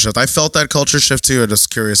culture shift? I felt that culture shift too. I'm just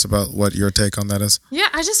curious about what your take on that is. Yeah,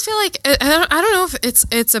 I just feel like I don't know if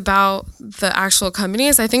it's about the actual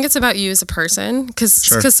companies. I think it's about you as a person because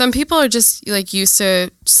some people are just used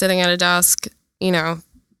to sitting at a desk,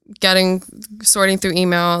 sorting through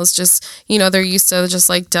emails, just they're used to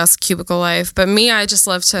just desk cubicle life. But me, I just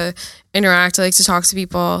love to interact. I like to talk to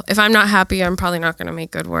people. If I'm not happy, I'm probably not going to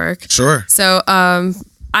make good work. Sure. So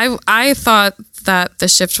I thought that the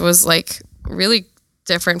shift was really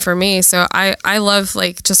different for me. So I love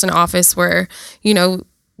just an office where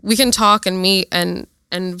we can talk and meet and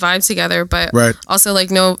and vibe together, but Right. also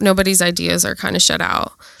like nobody's ideas are kind of shut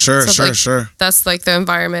out. Sure, So, like, sure. That's like the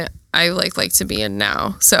environment I like to be in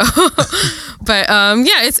now. So, but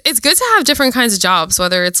yeah, it's good to have different kinds of jobs,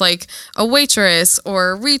 whether it's like a waitress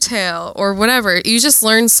or retail or whatever. You just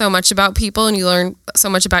learn so much about people and you learn so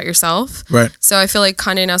much about yourself. Right. So I feel like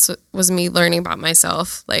Condé Nast was me learning about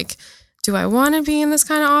myself. Like, do I want to be in this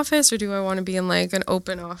kind of office or do I want to be in like an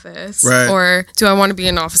open office? Right. Or do I want to be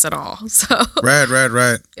in an office at all? So Right.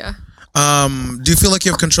 yeah, Do you feel like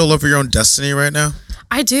you have control over your own destiny right now?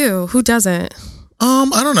 I do. Who doesn't?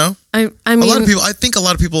 I don't know. I mean, I think a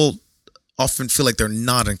lot of people often feel like they're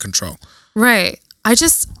not in control. right. I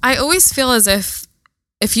always feel as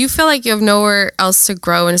if you feel like you have nowhere else to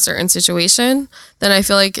grow in a certain situation, then I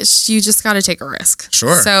feel like you just got to take a risk.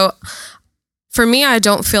 Sure. So for me, I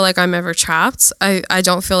don't feel like I'm ever trapped. I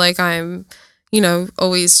don't feel like I'm,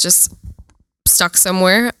 always just stuck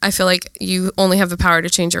somewhere. I feel like you only have the power to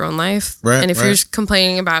change your own life. Right, and if you're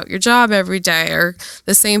complaining about your job every day or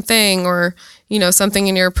the same thing or, something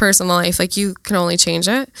in your personal life, like you can only change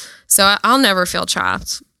it. So I'll never feel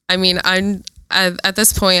trapped. I mean, at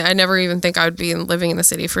this point, I never even think I would be living in the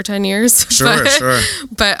city for 10 years. Sure.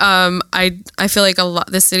 But I feel like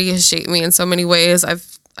the city has shaped me in so many ways.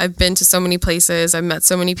 I've been to so many places. I've met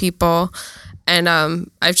so many people, and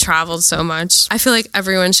I've traveled so much. I feel like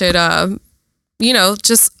everyone should,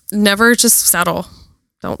 just never just settle.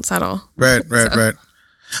 Don't settle. Right.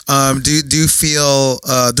 Do you feel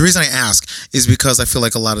the reason I ask is because I feel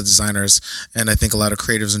like a lot of designers and I think a lot of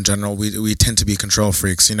creatives in general, we tend to be control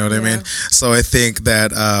freaks, you know what I mean? So I think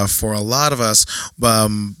that for a lot of us,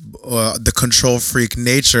 the control freak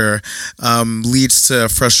nature leads to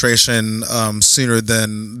frustration sooner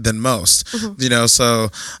than most. Mm-hmm. So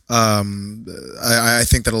I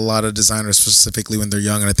think that a lot of designers, specifically when they're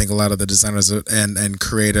young, and I think a lot of the designers and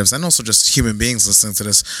creatives and also just human beings listening to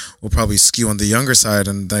this will probably skew on the younger side,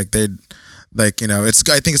 and I think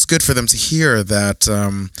it's good for them to hear that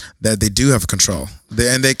that they do have control,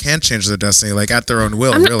 and they can change their destiny like at their own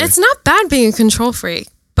will. Really, it's not bad being a control freak,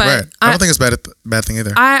 but right. I don't think it's bad thing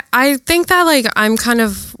either. I think that like I'm kind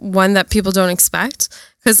of one that people don't expect,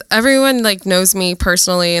 because everyone like knows me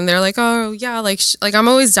personally and they're like, oh yeah, like I'm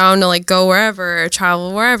always down to like go wherever or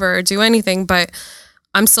travel wherever or do anything, but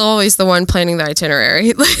I'm still always the one planning the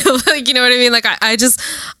itinerary. Like, you know what I mean? Like I just,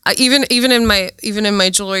 even in my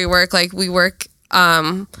jewelry work, like we work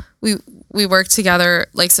together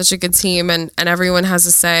like such a good team, and everyone has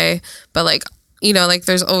a say, but like, like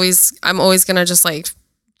I'm always going to just like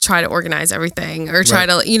try to organize everything or try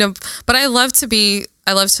to, but I love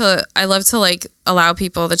to like allow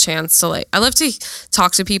people the chance to like, I love to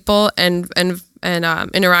talk to people and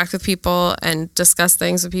interact with people and discuss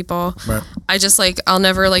things with people. Right. I just like, I'll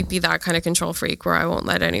never like be that kind of control freak where I won't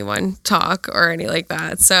let anyone talk or any like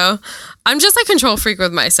that. So I'm just like control freak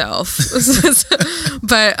with myself.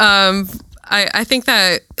 But I think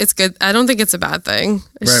that it's good. I don't think it's a bad thing.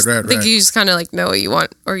 I think you just kind of like know what you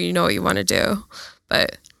want, or you know what you want to do.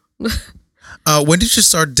 But when did you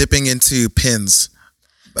start dipping into pins?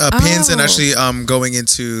 Pins and actually going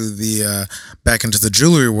into the back into the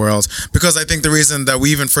jewelry world, because I think the reason that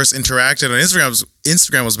we even first interacted on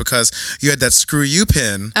Instagram was because you had that Screw You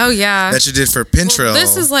pin. Oh yeah, that you did for Pintrail. Well,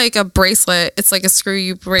 this is like a bracelet. It's like a Screw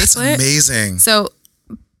You bracelet. That's amazing. So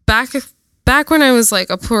back when I was like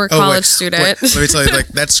a poor college student, let me tell you, like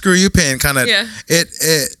that Screw You pin kind of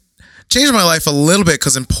it changed my life a little bit,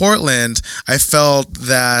 because in Portland I felt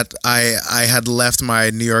that I had left my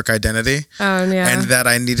New York identity. Oh yeah. And that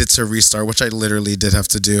I needed to restart, which I literally did have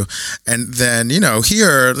to do. And then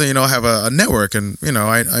here I have a network, and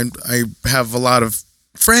I have a lot of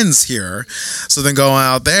friends here. So then going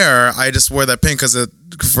out there, I just wore that pin because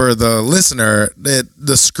for the listener,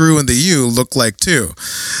 the screw and the U look like two.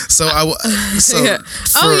 So oh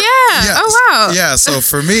wow. Yeah. So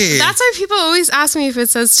for me, that's why people always ask me if it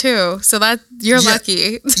says two. So that you're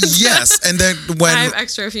lucky. Yes. And then when I have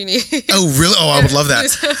extra if you need. Oh really? Oh, I would love that.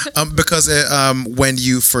 Because when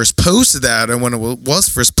you first posted that, and when it was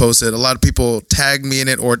first posted, a lot of people tagged me in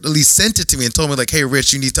it, or at least sent it to me and told me like, "Hey,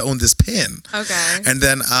 Rich, you need to own this pin." Okay. And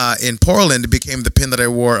then in Portland, it became the pin that I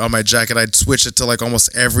wore on my jacket. I'd switch it to like almost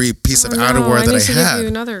every piece of outerwear that I had. Give you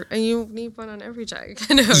another, and you need one on every jacket.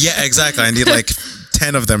 Yeah, exactly. I need like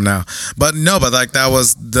 10 of them now. But like that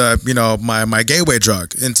was the my gateway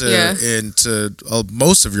drug into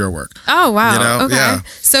most of your work. Oh wow. Okay. Yeah.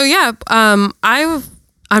 So yeah,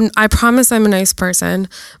 I promise I'm a nice person,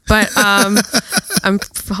 but I'm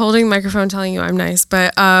holding the microphone telling you I'm nice,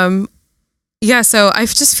 but yeah, so I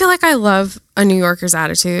just feel like I love a New Yorker's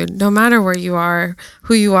attitude, no matter where you are,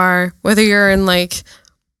 who you are, whether you're in like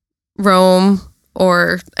Rome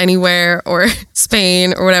or anywhere or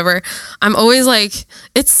Spain or whatever, I'm always like,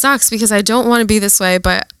 it sucks because I don't want to be this way,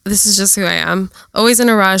 but this is just who I am. Always in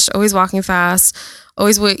a rush, always walking fast,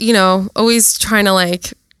 always, always trying to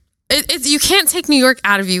like, you can't take New York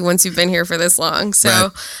out of you once you've been here for this long. So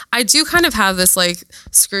right. I do kind of have this like,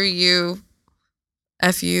 screw you,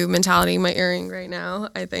 F you mentality in my earring right now.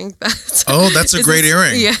 I think that's... Oh, that's a great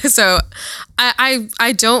earring. Yeah. So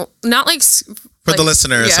I don't, not like... For the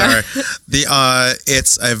listeners, sorry.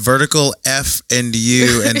 It's a vertical F and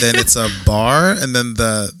U, and then it's a bar, and then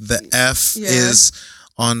the F is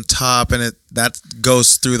on top, and that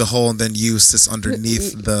goes through the hole, and then U sits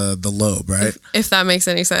underneath the lobe, right? If that makes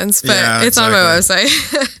any sense, but it's exactly. On my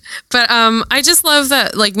website. But I just love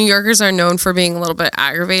that like New Yorkers are known for being a little bit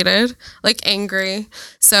aggravated, like angry.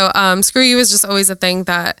 So screw you is just always a thing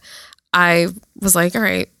that I was like, all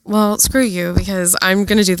right, well, screw you because I'm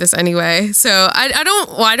gonna do this anyway. So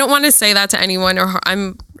I don't want to say that to anyone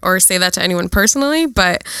or say that to anyone personally,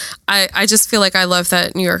 but I just feel like I love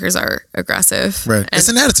that New Yorkers are aggressive. Right, it's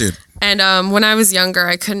an attitude. And when I was younger,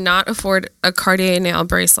 I could not afford a Cartier nail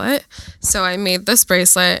bracelet, so I made this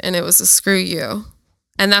bracelet, and it was a screw you.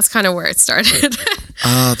 And that's kind of where it started.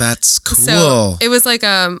 Oh, that's cool. So it was like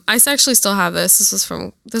I actually still have this. This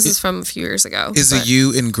is from a few years ago. Is the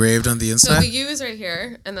U engraved on the inside? So the U is right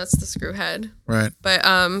here, and that's the screw head. Right. But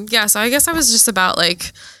so I guess I was just about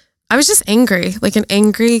like, I was just angry, like an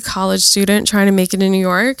angry college student trying to make it in New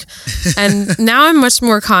York. And now I'm much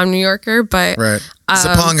more calm New Yorker, but... Right.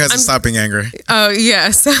 Zapong hasn't stopped being angry. Oh,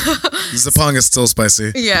 yes. Zapong is still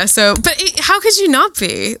spicy. Yeah, so... But how could you not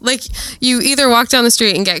be? Like, you either walk down the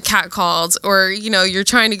street and get catcalled, or, you're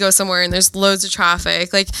trying to go somewhere and there's loads of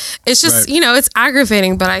traffic. Like, it's just, right. It's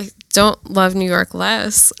aggravating, but I don't love New York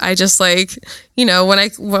less. I just like,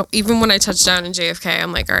 even when I touch down in JFK,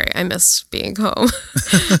 I'm like, all right, I miss being home.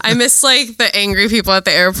 I miss like the angry people at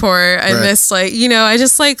the airport. I miss like, I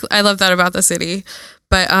just like, I love that about the city.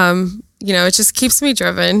 But, it just keeps me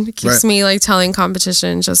driven. It keeps me like telling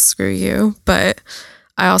competition, just screw you. But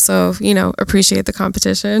I also, appreciate the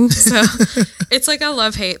competition. So it's like a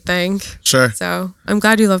love-hate thing. Sure. So I'm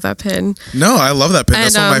glad you love that pin. No, I love that pin.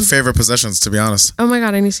 That's one of my favorite possessions, to be honest. Oh my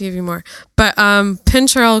God, I need to give you more. But Pin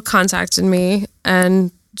Trail contacted me,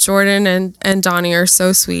 and Jordan and Donnie are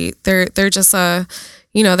so sweet. They're just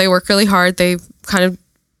they work really hard. They kind of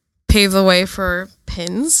pave the way for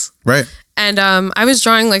pins. Right. And I was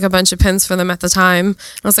drawing like a bunch of pins for them at the time. And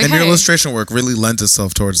I was like, and your illustration work really lends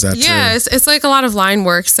itself towards that too. Yeah, it's like a lot of line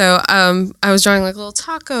work. So I was drawing like little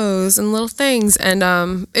tacos and little things. And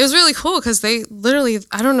it was really cool because they literally,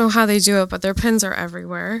 I don't know how they do it, but their pins are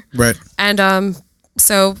everywhere. Right. And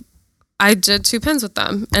so I did 2 pins with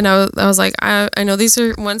them. And I was like, I know these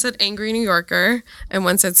are, one said Angry New Yorker and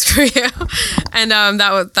one said Screw You. And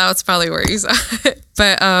that was probably where you saw it.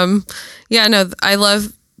 But I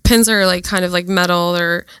love pins are like kind of like metal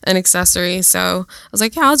or an accessory. So I was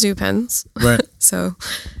like, yeah, I'll do pins. Right. So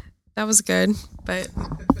that was good. But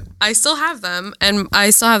I still have them, and I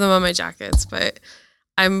still have them on my jackets, but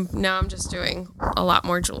I'm just doing a lot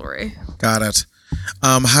more jewelry. Got it.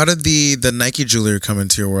 How did the Nike jewelry come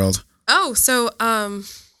into your world? Oh, so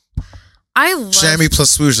I love chamois plus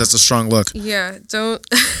swoosh. That's a strong look. Yeah, don't.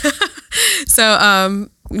 So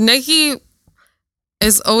Nike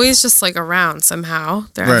is always just like around somehow.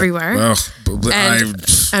 They're everywhere. Well,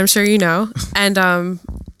 I'm sure you know. And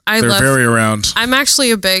they're very around. I'm actually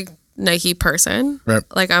a big Nike person. Right.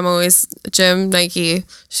 Like I'm always gym Nike,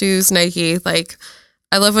 shoes Nike. Like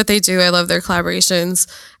I love what they do. I love their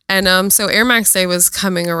collaborations. And so Air Max Day was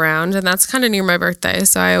coming around, and that's kind of near my birthday.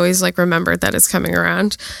 So I always like remembered that it's coming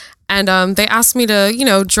around. And they asked me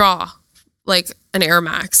to, draw like an Air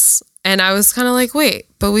Max. And I was kind of like, wait,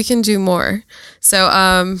 but we can do more. So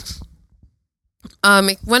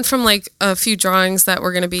it went from like a few drawings that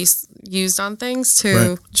were going to be used on things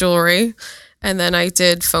to jewelry. And then I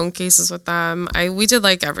did phone cases with them. We did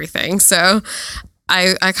like everything. So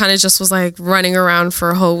I kind of just was like running around for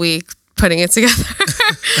a whole week putting it together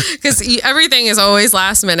because everything is always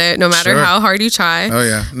last minute, no matter how hard you try. Oh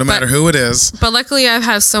yeah, no matter who it is. But luckily, I've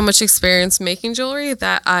had so much experience making jewelry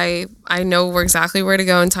that I know exactly where to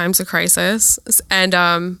go in times of crisis. And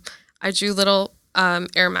I drew little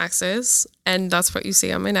Air Maxes, and that's what you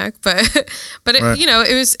see on my neck. But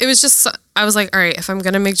it was just, I was like, all right, if I'm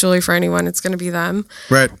gonna make jewelry for anyone, it's gonna be them.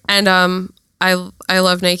 Right. And I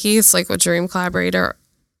love Nike. It's like a dream collaborator.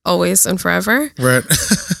 Always and forever. Right.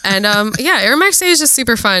 And Air Max Day is just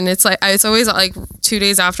super fun. It's like it's always like 2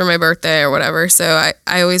 days after my birthday or whatever. So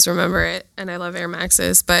I always remember it, and I love Air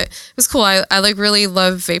Maxes. But it was cool. I like really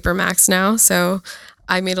love Vapor Max now. So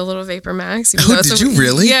I made a little Vapor Max. Oh, did you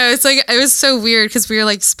really? Yeah, it's like, it was so weird because we were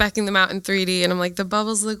like specking them out in 3D and I'm like, the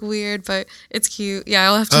bubbles look weird, but it's cute. Yeah,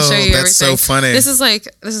 I'll have to show you that's everything. so funny. This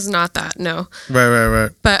is not that, no. Right.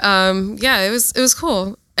 But yeah, it was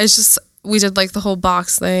cool. It's just, we did like the whole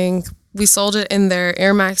box thing. We sold it in their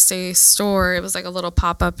Air Max Day store. It was like a little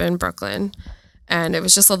pop-up in Brooklyn. And it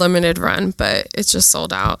was just a limited run, but it just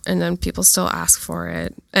sold out. And then people still ask for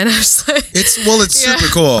it. And I was like... It's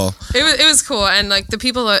super cool. It was cool. And like the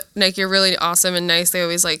people at Nike are really awesome and nice. They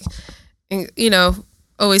always like,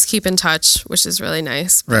 always keep in touch, which is really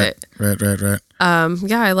nice. Right.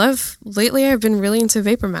 Yeah, lately I've been really into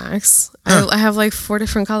Vapor Max. I have like 4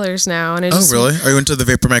 different colors now. And really? Are you into the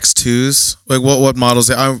Vapor Max 2s? Like what models?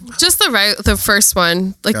 Just the first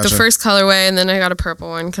one, like Gotcha. the first colorway. And then I got a purple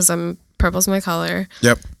one because purple's my color.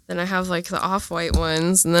 Yep. Then I have like the off-white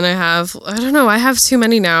ones. And then I have too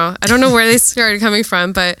many now. I don't know where they started coming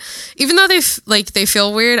from, but even though they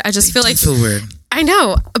feel weird, I just feel weird. I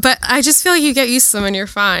know, but I just feel like you get used to them and you're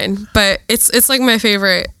fine. But it's like my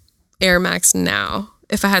favorite Air Max now,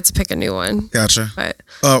 if I had to pick a new one. Gotcha. But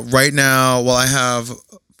right now, I have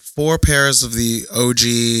 4 pairs of the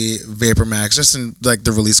OG Vapor Max, just in like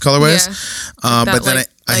the release colorways. Yeah. But then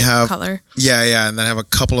I have color. Yeah, and then I have a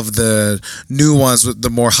couple of the new ones with the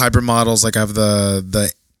more hybrid models. Like I have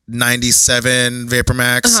the 97 Vapor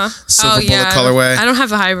Max silver bullet colorway. I don't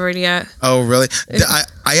have a hybrid yet. Oh, really?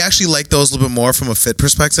 I actually like those a little bit more from a fit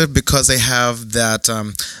perspective because they have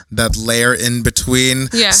that layer in between.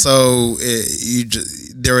 Yeah. So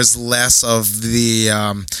there is less of the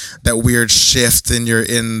that weird shift in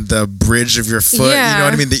the bridge of your foot. Yeah. You know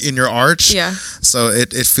what I mean? In your arch. Yeah. So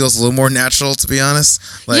it feels a little more natural, to be honest.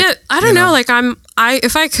 Like, yeah, I don't know. Like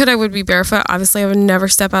if I could, I would be barefoot. Obviously, I would never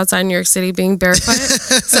step outside New York City being barefoot.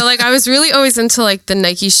 So like I was really always into like the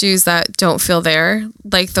Nike shoes that don't feel there,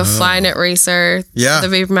 like the Flyknit Racer, the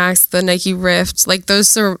Vapor Max, the Nike Rift. Like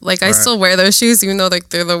those are like I still wear those shoes even though like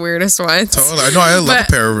they're the weirdest ones. Totally. I know. I love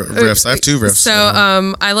a pair of Rifts. I have 2 Rifts. So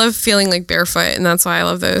I love feeling like barefoot, and that's why I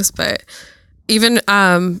love those. But even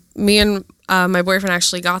me and my boyfriend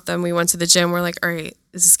actually got them. We went to the gym. We're like, all right,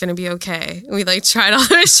 is this gonna be okay? And we like tried all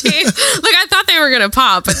the machines. Like I thought they were gonna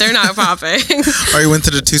pop, but they're not popping. Are you into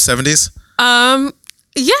the 270s?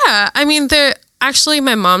 Yeah. I mean, they're actually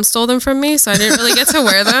my mom stole them from me, so I didn't really get to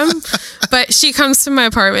wear them. But she comes to my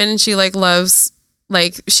apartment and she loves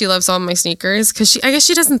all my sneakers because I guess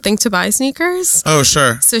she doesn't think to buy sneakers. Oh,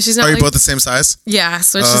 sure. So she's not. Are you both the same size? Yeah,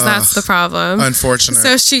 so that's the problem. Unfortunate.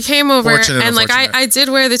 So she came over and like I did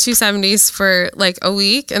wear the 270s for like a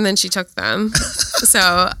week and then she took them.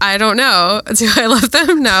 So I don't know. Do I love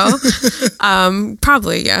them? No.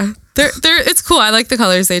 Probably, yeah. It's cool. I like the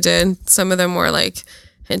colors they did. Some of them were like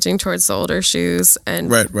hinting towards the older shoes and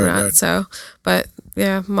right. So, but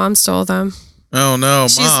yeah, mom stole them. Oh no,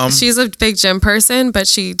 Mom. She's a big gym person, but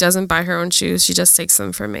she doesn't buy her own shoes. She just takes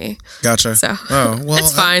them from me. Gotcha. So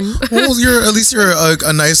it's fine. Well, at least you're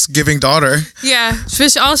a nice giving daughter. Yeah,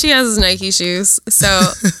 all she has is Nike shoes.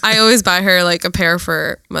 So I always buy her like a pair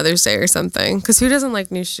for Mother's Day or something. Because who doesn't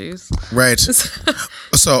like new shoes? Right.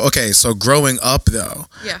 So growing up though,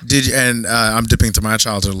 I'm dipping into my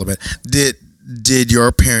childhood a little bit. Did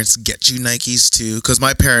your parents get you Nikes too? Because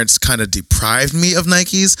my parents kind of deprived me of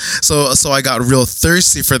Nikes, so I got real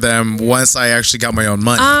thirsty for them once I actually got my own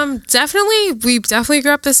money. We definitely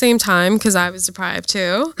grew up the same time because I was deprived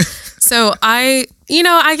too. So I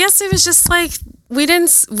guess it was just like we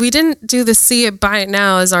didn't do the see it buy it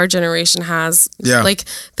now as our generation has. Yeah, like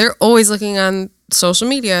they're always looking on social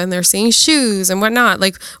media and they're seeing shoes and whatnot.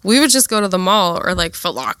 Like we would just go to the mall or like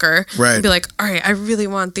Foot Locker and be like, all right, I really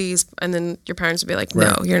want these, and then your parents would be like,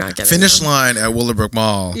 no, you're not getting Finish them. line at Willowbrook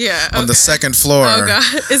Mall. Yeah, on the 2nd floor. Oh god,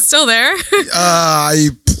 it's still there.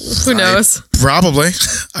 Who knows? Probably.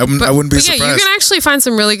 I wouldn't be surprised. Yeah, you can actually find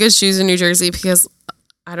some really good shoes in New Jersey because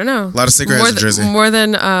I don't know, a lot of sneakerheads in Jersey. More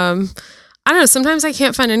than I don't know. Sometimes I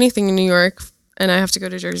can't find anything in New York, and I have to go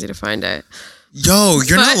to Jersey to find it. Yo,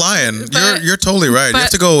 you're not lying. You're totally right. You have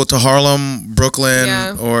to go to Harlem,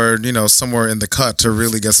 Brooklyn, or somewhere in the cut to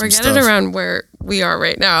really get some stuff. Forget it around where we are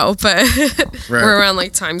right now, but we're around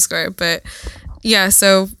like Times Square. But yeah,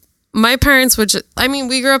 so my parents would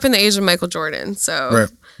we grew up in the age of Michael Jordan, so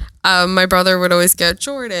my brother would always get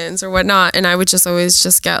Jordans or whatnot, and I would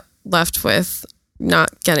always get left with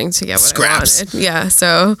not getting to get what Scraps. I wanted. Yeah,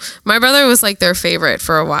 so my brother was like their favorite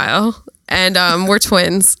for a while. and we're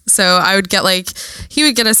twins. So I would get he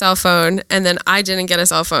would get a cell phone, and then I didn't get a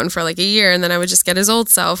cell phone for like a year, and then I would just get his old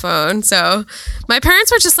cell phone. So my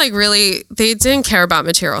parents were just like really, they didn't care about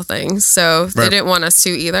material things, so they didn't want us to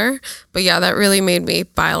either. But yeah, that really made me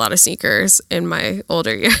buy a lot of sneakers in my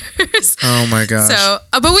older years. Oh my gosh. So,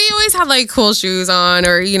 but we always had like cool shoes on,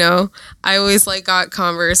 or I always like got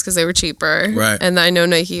Converse because they were cheaper. Right. And I know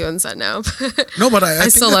Nike owns that now. No, but I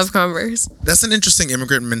think still love Converse. That's an interesting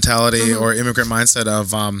immigrant mentality or immigrant mindset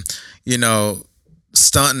of,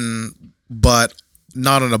 stunting, but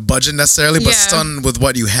not on a budget necessarily, but stunting with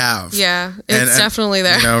what you have. Yeah, it's definitely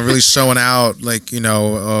there. Really showing out,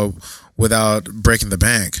 without breaking the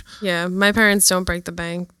bank. Yeah, my parents don't break the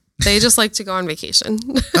bank. They just like to go on vacation.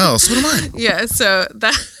 Oh, so do mine. Yeah, so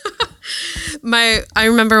that I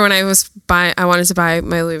remember when I wanted to buy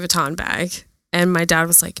my Louis Vuitton bag, and my dad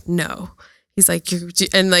was like, "No." He's like,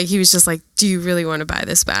 he was just like, "Do you really want to buy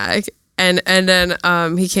this bag?" And then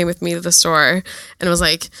he came with me to the store and was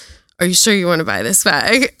like, "Are you sure you want to buy this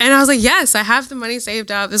bag?" And I was like, "Yes, I have the money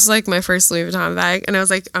saved up. This is like my first Louis Vuitton bag." And I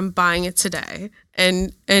was like, "I'm buying it today."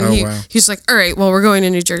 And he's like, "All right, well, we're going to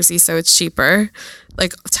New Jersey, so it's cheaper,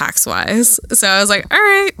 like tax wise." So I was like, "All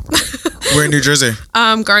right." We're in New Jersey.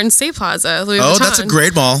 Garden State Plaza, Louis Vuitton. Oh, that's a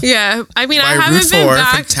great mall. Yeah, I mean, By I haven't Route been 4,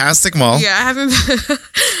 back. Fantastic mall. Yeah,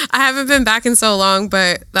 I haven't been back in so long,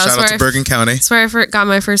 but that's Shout where out to Bergen County. That's where I got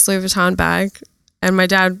my first Louis Vuitton bag, and my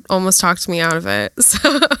dad almost talked me out of it.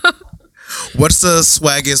 So. What's the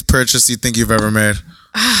swaggiest purchase you think you've ever made?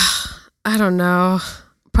 I don't know.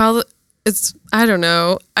 Probably I don't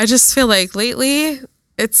know. I just feel like lately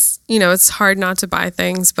it's hard not to buy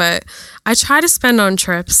things, but I try to spend on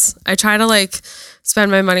trips. I try to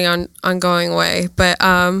spend my money on going away. But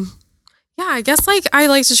yeah, I guess I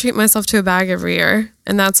like to treat myself to a bag every year,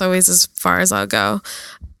 and that's always as far as I'll go.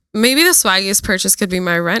 Maybe the swaggiest purchase could be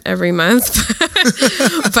my rent every month.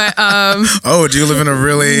 But oh, do you live in a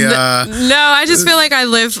really no, I just feel like I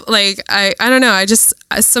live I don't know.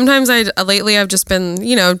 Sometimes lately I've just been,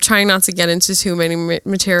 trying not to get into too many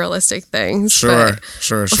materialistic things. Sure.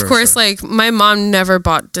 Of course, my mom never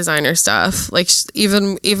bought designer stuff.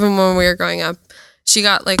 Even when we were growing up, she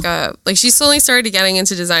got she slowly started getting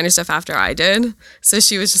into designer stuff after I did. So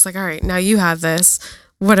she was just like, "All right, now you have this.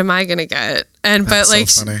 What am I gonna get?" And That's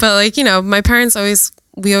so funny. my parents always,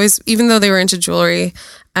 even though they were into jewelry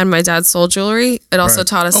and my dad sold jewelry, it also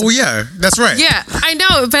taught us. Oh yeah, that's right. Yeah, I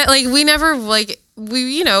know, but we never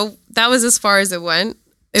that was as far as it went.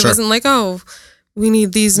 It wasn't like, oh, we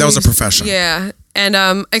need these. That was a profession. Yeah, and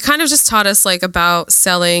it kind of just taught us about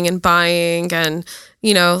selling and buying and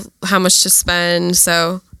how much to spend.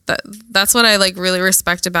 So that's what I really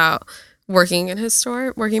respect about working in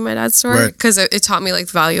my dad's store, because it taught me the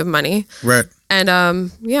value of money. Right. And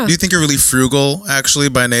yeah. Do you think you're really frugal actually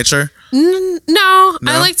by nature? No,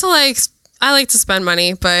 I like to spend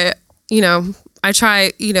money, but I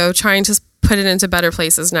try trying to put it into better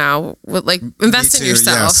places now with invest in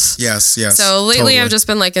yourself. Yes. So lately totally. I've just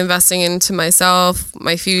been investing into myself,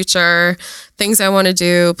 my future, things I want to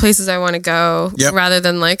do, places I want to go, rather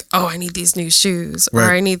than oh, I need these new shoes or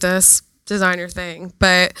I need this designer thing.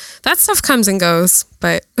 But that stuff comes and goes.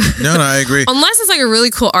 But no, I agree. Unless it's a really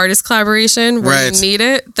cool artist collaboration where you need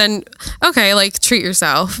it, then okay, treat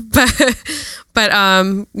yourself. But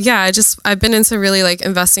yeah, I've been into really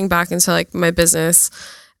investing back into my business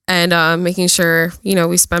and making sure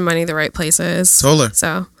we spend money the right places. Totally.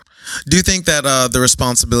 So do you think that the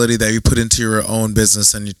responsibility that you put into your own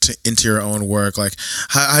business and into your own work,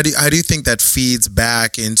 how do you think that feeds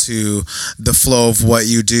back into the flow of what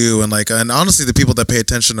you do and and honestly the people that pay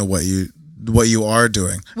attention to what you are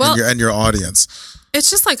doing and your audience? It's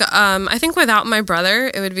just I think without my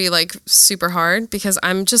brother, it would be super hard because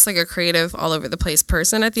I'm just a creative all over the place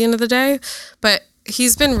person at the end of the day. But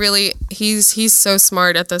he's been he's so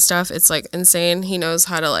smart at this stuff. It's insane. He knows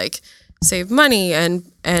how to save money and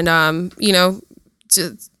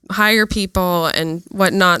to hire people and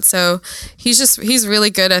whatnot. So he's really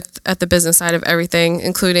good at the business side of everything,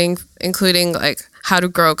 including how to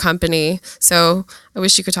grow a company. So I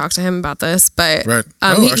wish you could talk to him about this, but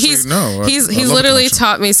he's literally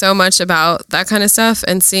taught me so much about that kind of stuff,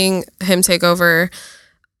 and seeing him take over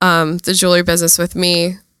the jewelry business with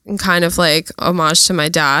me and kind of homage to my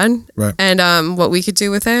dad and what we could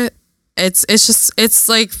do with it. It's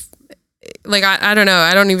I don't know.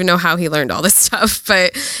 I don't even know how he learned all this stuff,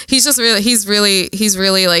 but he's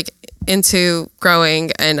really into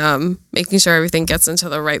growing and making sure everything gets into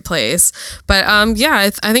the right place. But yeah,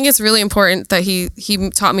 I think it's really important that he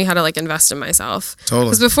taught me how to invest in myself. Totally.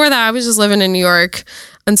 Because before that, I was just living in New York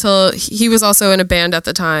until he was also in a band at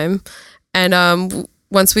the time, and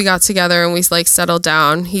once we got together and we like settled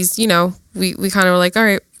down, he's, you know, we kind of were like, all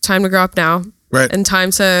right, time to grow up now. Right. And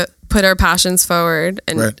time to put our passions forward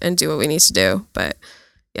and, Right. and do what we need to do. But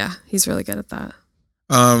yeah, he's really good at that.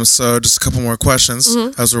 So just a couple more questions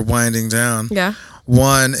as we're winding down. Yeah.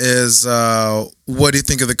 One is, what do you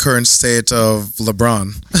think of the current state of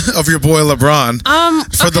LeBron, of your boy LeBron?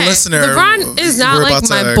 For the listener, LeBron is not we're like about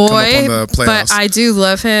my to come up on boy, the playoffs. but I do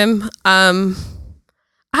love him.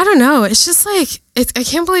 I don't know. It's just like I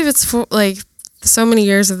can't believe it's like so many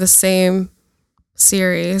years of the same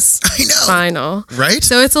series. I know. Final. Right?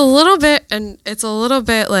 So it's a little bit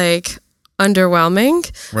like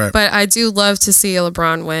underwhelming. Right. But I do love to see a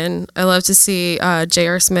LeBron win. I love to see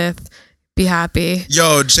J.R. Smith be happy.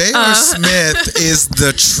 Yo, J.R. Smith is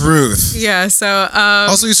the truth. Yeah. So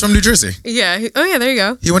Also, he's from New Jersey. yeah. Oh yeah. There you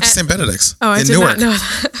go. He went to St. Benedict's I in did Newark. not know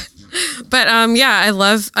that. But yeah, I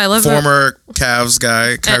love Former Cavs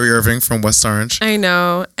guy, Kyrie Irving from West Orange. I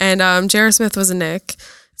know, and J.R. Smith was a Knick,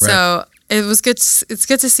 so it was good. It's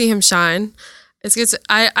good to see him shine. It's good.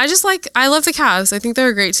 I love the Cavs. I think they're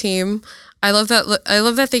a great team. I love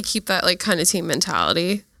that they keep that like kind of team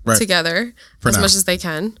mentality together as much as they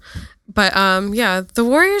can. But yeah, the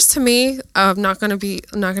Warriors to me, I'm not gonna be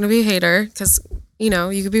a hater because you know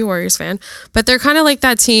you could be a Warriors fan, but they're kind of like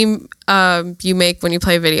that team you make when you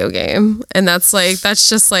play a video game, and that's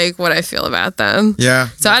just like what I feel about them. Yeah.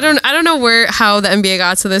 So I don't know how the NBA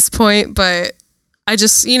got to this point, but I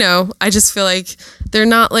just feel like they're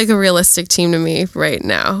not like a realistic team to me right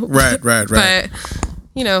now. Right. But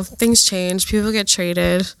you know, things change, people get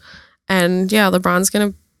traded, and yeah, LeBron's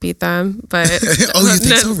gonna beat them. But Oh, you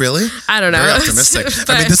think so? Really? I don't know. Very optimistic. I mean,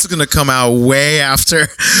 But- this is going to come out way after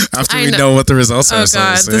I we know what the results are. Oh so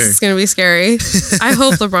God, we'll this see. is gonna be scary. I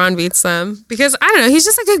hope LeBron beats them because I don't know. He's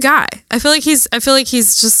just a good guy. I feel like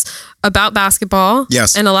he's just about basketball.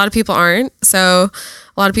 Yes. And a lot of people aren't. So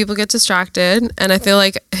a lot of people get distracted, and I feel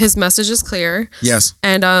like his message is clear. Yes.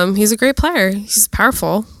 And he's a great player. He's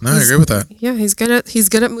powerful. No, I agree with that. Yeah, he's good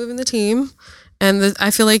at moving the team, and I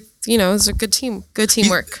feel like it's a good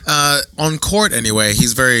teamwork. On court, anyway,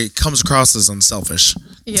 comes across as unselfish to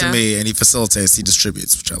Yeah. me, and he facilitates, he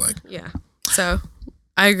distributes, which I like. Yeah, so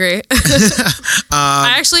I agree.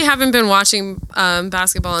 I actually haven't been watching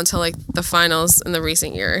basketball until like the finals in the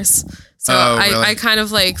recent years. So Really? I kind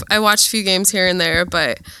of like I watched a few games here and there,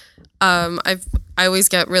 but I always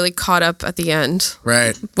get really caught up at the end,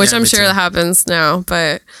 Right. which Yeah, I'm me sure too. that happens now.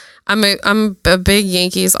 But I'm a big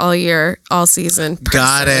Yankees all season.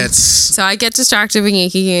 Got person. it. So I get distracted with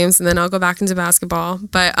Yankee games, and then I'll go back into basketball.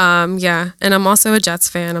 But yeah, and I'm also a Jets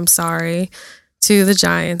fan. I'm sorry to the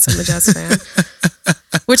Giants. I'm a Jets fan,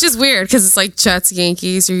 which is weird because it's like Jets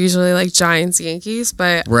Yankees. You're usually like Giants Yankees,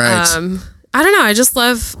 but Right. I don't know. I just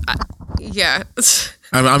love. Yeah,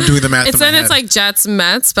 I'm doing the math in my then head. it's like Jets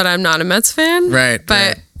Mets, but I'm not a Mets fan. Right, But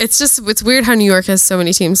right. it's weird how New York has so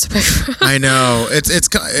many teams to pick from. I know.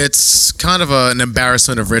 It's kind of an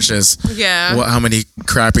embarrassment of riches. Yeah. How many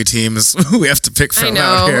crappy teams we have to pick I from know.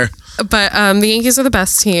 out here. But the Yankees are the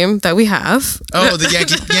best team that we have. Oh, the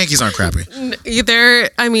Yankees aren't crappy.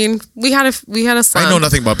 We had a slump. I know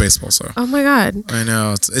nothing about baseball, so Oh my God. I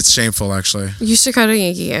know it's shameful. Actually, You should go to a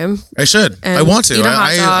Yankee game. I should. And I want to. eat a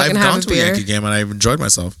hot dog I've and have gone a to a beer. Yankee game and I've enjoyed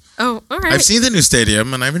myself. Oh, all right. I've seen the new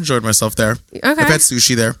stadium and I've enjoyed myself there. Okay. I've had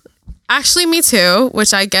sushi there. Actually, me too,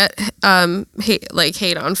 which I get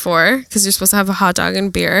hate on for because you're supposed to have a hot dog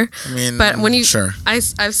and beer. I mean, But when you, sure. I've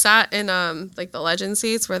sat in like the legend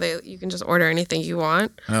seats where you can just order anything you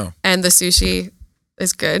want, Oh, and the sushi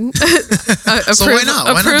is good. So why not?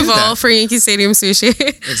 Why not do approval that? for Yankee Stadium sushi.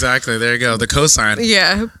 exactly. There you go. The cosign.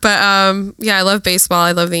 Yeah, but yeah, I love baseball.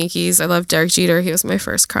 I love the Yankees. I love Derek Jeter. He was my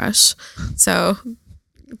first crush. So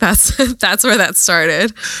that's where that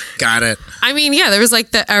started. Got it. I mean, yeah, there was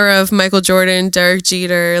like the era of Michael Jordan, Derek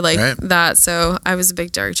Jeter, like Right. that. So I was a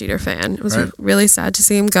big Derek Jeter fan. It was Right. really sad to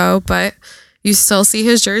see him go, but you still see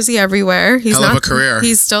his jersey everywhere. He's Hell of a career.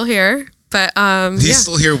 He's still here, but He's yeah,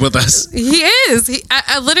 still here with us. he is.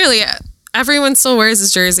 I literally. Everyone still wears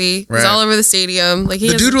his jersey. Right. He's all over the stadium. Like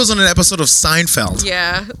The dude was on an episode of Seinfeld.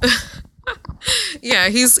 yeah, yeah.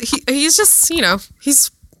 He's just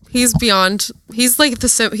he's beyond. He's like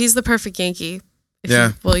he's the perfect Yankee.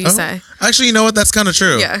 Yeah. You Oh, say? Actually, you know what? That's kind of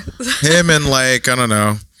true. Yeah, Him and like, I don't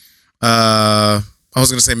know. I was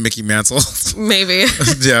going to say Mickey Mantle. maybe.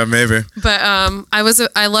 yeah, maybe. But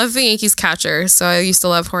I love the Yankees catcher, so I used to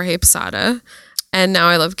love Jorge Posada, and now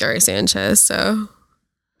I love Gary Sanchez. So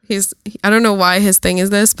I don't know why his thing is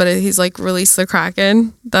this, but he's like release the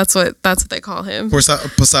Kraken. That's what they call him.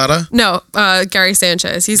 Posada? No, Gary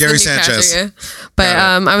Sanchez. He's Gary the new Sanchez. catcher. Yeah. But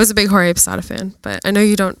I was a big Jorge Posada fan. But I know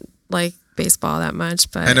you don't like baseball that much,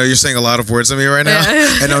 but I know you're saying a lot of words to me right now,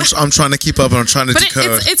 and I'm trying to keep up and I'm trying to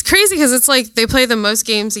decode. It's crazy because it's like they play the most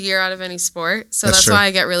games a year out of any sport, so that's why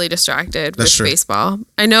I get really distracted with baseball.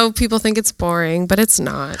 I know people think it's boring, but it's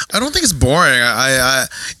not. I don't think it's boring.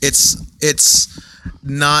 It's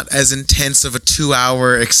not as intense of a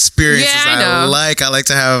 2-hour experience as I like. I like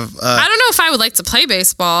to have. I don't know if I would like to play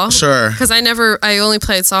baseball. Sure. Because I only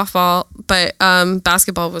played softball, but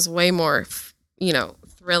basketball was way more,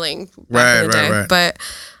 thrilling back in the day. Right. But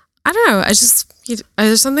I don't know.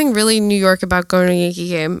 There's something really New York about going to a Yankee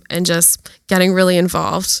game and just getting really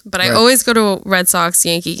involved. But I always go to Red Sox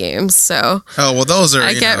Yankee games. So those are.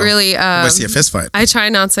 I get really. I see a fist fight. I try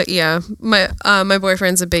not to. Yeah, my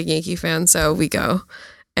boyfriend's a big Yankee fan, so we go.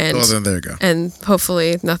 And, then there you go. And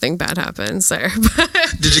hopefully nothing bad happens there.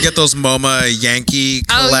 Did you get those MoMA Yankee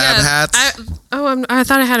collab hats? I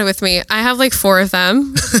thought I had it with me. I have like 4 of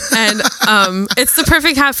them. And it's the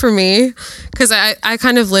perfect hat for me because I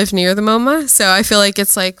kind of live near the MoMA. So I feel like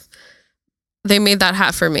it's like they made that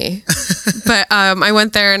hat for me. But I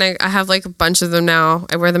went there and I have like a bunch of them now.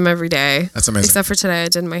 I wear them every day. That's amazing. Except for today. I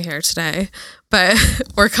did my hair today.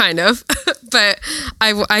 Or kind of. But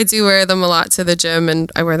I do wear them a lot to the gym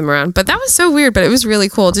and I wear them around. But that was so weird, but it was really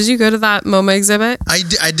cool. Did you go to that MoMA exhibit?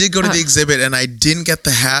 I did go to the exhibit and I didn't get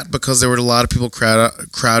the hat because there were a lot of people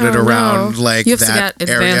crowded around like you have that to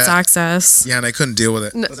get advanced access. Yeah, and I couldn't deal with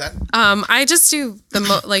it. Was that? I just do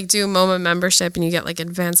do MoMA membership and you get like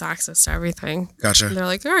advanced access to everything. Gotcha. And they're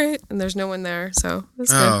like, all right, and there's no one there, so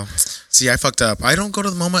it's good. See, I fucked up. I don't go to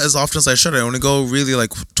the MoMA as often as I should. I only go really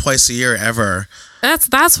like twice a year ever.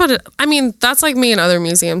 That's what that's like me in other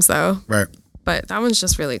museums though. Right. But that one's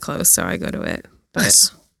just really close, so I go to it. But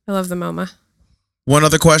nice. I love the MoMA. One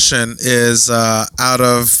other question is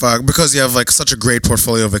because you have like such a great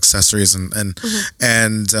portfolio of accessories and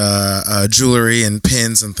jewelry and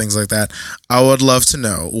pins and things like that. I would love to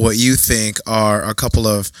know what you think are a couple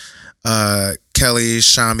of Kelly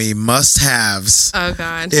Shami must-haves. Oh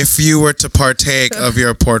God! If you were to partake of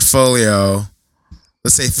your portfolio,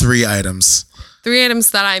 let's say 3 items. 3 items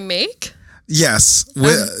that I make? Yes.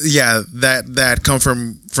 That come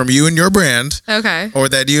from you and your brand. Okay. Or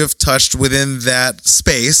that you have touched within that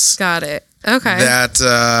space. Got it. Okay. That,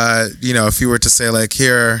 if you were to say like,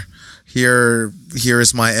 here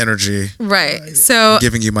is my energy. Right. So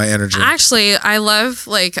giving you my energy. Actually, I love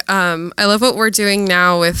what we're doing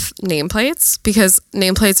now with nameplates because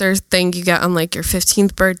nameplates are a thing you get on like your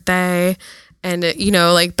 15th birthday and,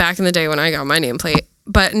 like back in the day when I got my nameplate.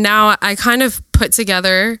 But now I kind of put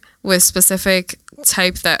together with specific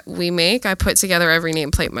type that we make. I put together every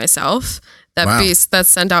nameplate myself that's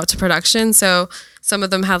sent out to production. So some of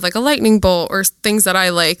them have like a lightning bolt or things that I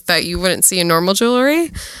like that you wouldn't see in normal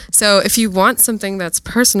jewelry. So if you want something that's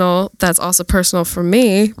personal, that's also personal for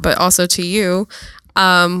me, but also to you,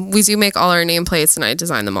 we do make all our nameplates and I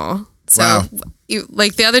design them all. So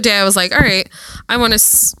like the other day I was like, all right, I want a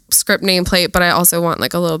script nameplate, but I also want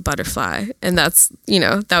like a little butterfly. And that's,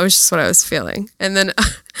 that was just what I was feeling. And then,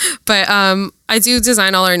 but I do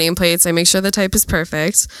design all our nameplates. I make sure the type is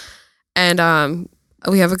perfect. And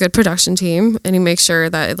we have a good production team and you make sure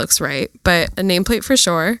that it looks right. But a nameplate for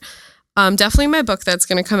sure. Definitely my book that's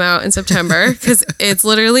going to come out in September because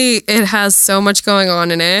it has so much going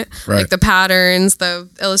on in it. Right. Like the patterns, the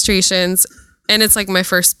illustrations. And it's like my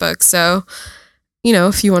first book. So,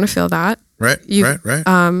 if you want to feel that. Right.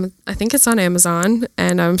 I think it's on Amazon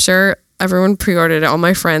and I'm sure everyone pre-ordered it. All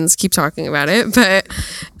my friends keep talking about it. But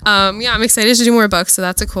I'm excited to do more books. So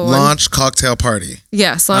that's a cool launch cocktail party.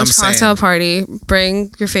 Yes. Launch cocktail party.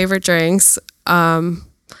 Bring your favorite drinks. And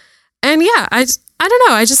yeah, I don't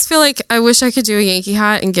know. I just feel like I wish I could do a Yankee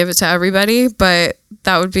hat and give it to everybody, but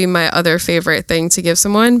that would be my other favorite thing to give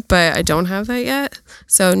someone, but I don't have that yet.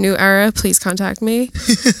 So New Era, please contact me.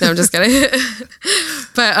 No, I'm just kidding.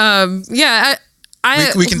 But yeah,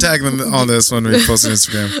 we can tag them on this when we post on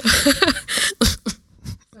Instagram.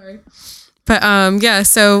 Sorry. But yeah,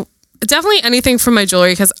 so definitely anything from my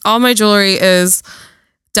jewelry because all my jewelry is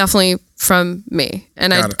definitely from me.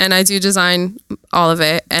 And I do design all of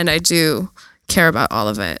it and I do care about all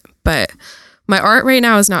of it. But my art right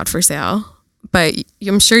now is not for sale. But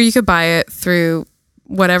I'm sure you could buy it through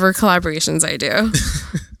whatever collaborations I do.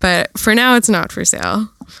 But for now, it's not for sale.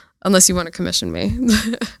 Unless you want to commission me.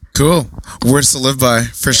 Cool. Words to live by,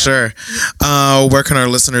 for sure. Where can our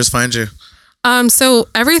listeners find you? So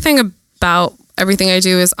everything about everything I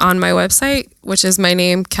do is on my website, which is my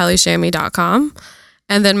name, kellyshami.com.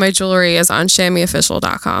 And then my jewelry is on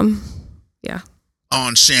shamiofficial.com. Yeah.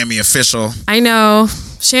 on Shammy Official. I know.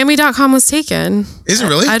 Shammy.com was taken. Is it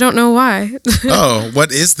really? I don't know why. Oh,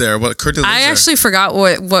 what is there? What currently I actually forgot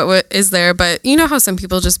what is there, but you know how some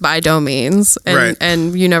people just buy domains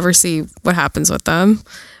and you never see what happens with them.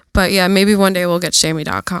 But yeah, maybe one day we'll get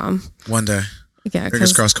Shammy.com. One day. Yeah,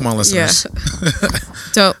 fingers crossed. Come on, listeners. Yeah.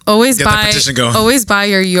 Don't always Get buy that petition going. Always buy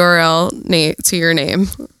your URL to your name.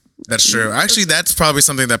 That's true. Actually, that's probably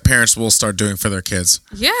something that parents will start doing for their kids.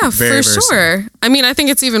 Yeah, for sure. I mean, I think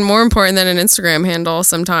it's even more important than an Instagram handle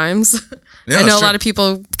sometimes. Yeah, I know a true. lot of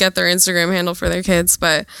people get their Instagram handle for their kids,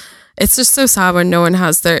 but it's just so sad when no one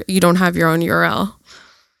has you don't have your own URL.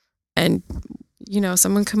 And, you know,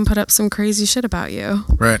 someone can put up some crazy shit about you.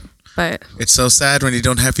 Right. But it's so sad when you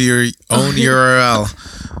don't have your own URL.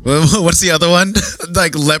 What's the other one?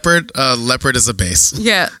 Like leopard? Leopard is a base.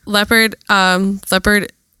 Yeah, leopard.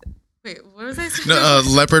 Wait, what was I saying? No,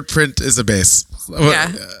 leopard print is a base.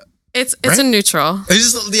 Yeah. It's right? A neutral.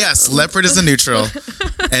 Yes, leopard is a neutral.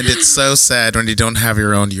 And it's so sad when you don't have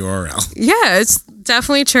your own URL. Yeah, it's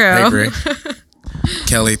definitely true. I agree.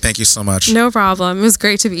 Kelly, thank you so much. No problem. It was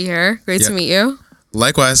great to be here. Great to meet you.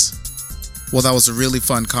 Likewise. Well, that was a really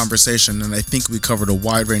fun conversation, and I think we covered a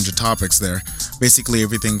wide range of topics there. Basically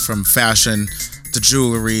everything from fashion to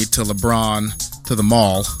jewelry to LeBron to the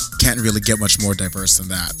mall. Can't really get much more diverse than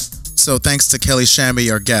that. So thanks to Kelly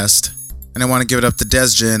Shammy, our guest. And I want to give it up to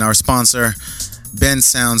Desjin, our sponsor, Ben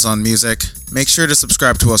Sounds on Music. Make sure to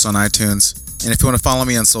subscribe to us on iTunes. And if you want to follow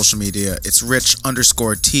me on social media, it's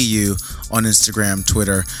rich_TU on Instagram,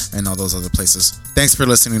 Twitter, and all those other places. Thanks for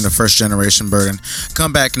listening to First Generation Burden.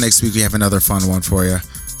 Come back next week. We have another fun one for you.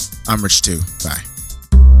 I'm Rich 2. Bye.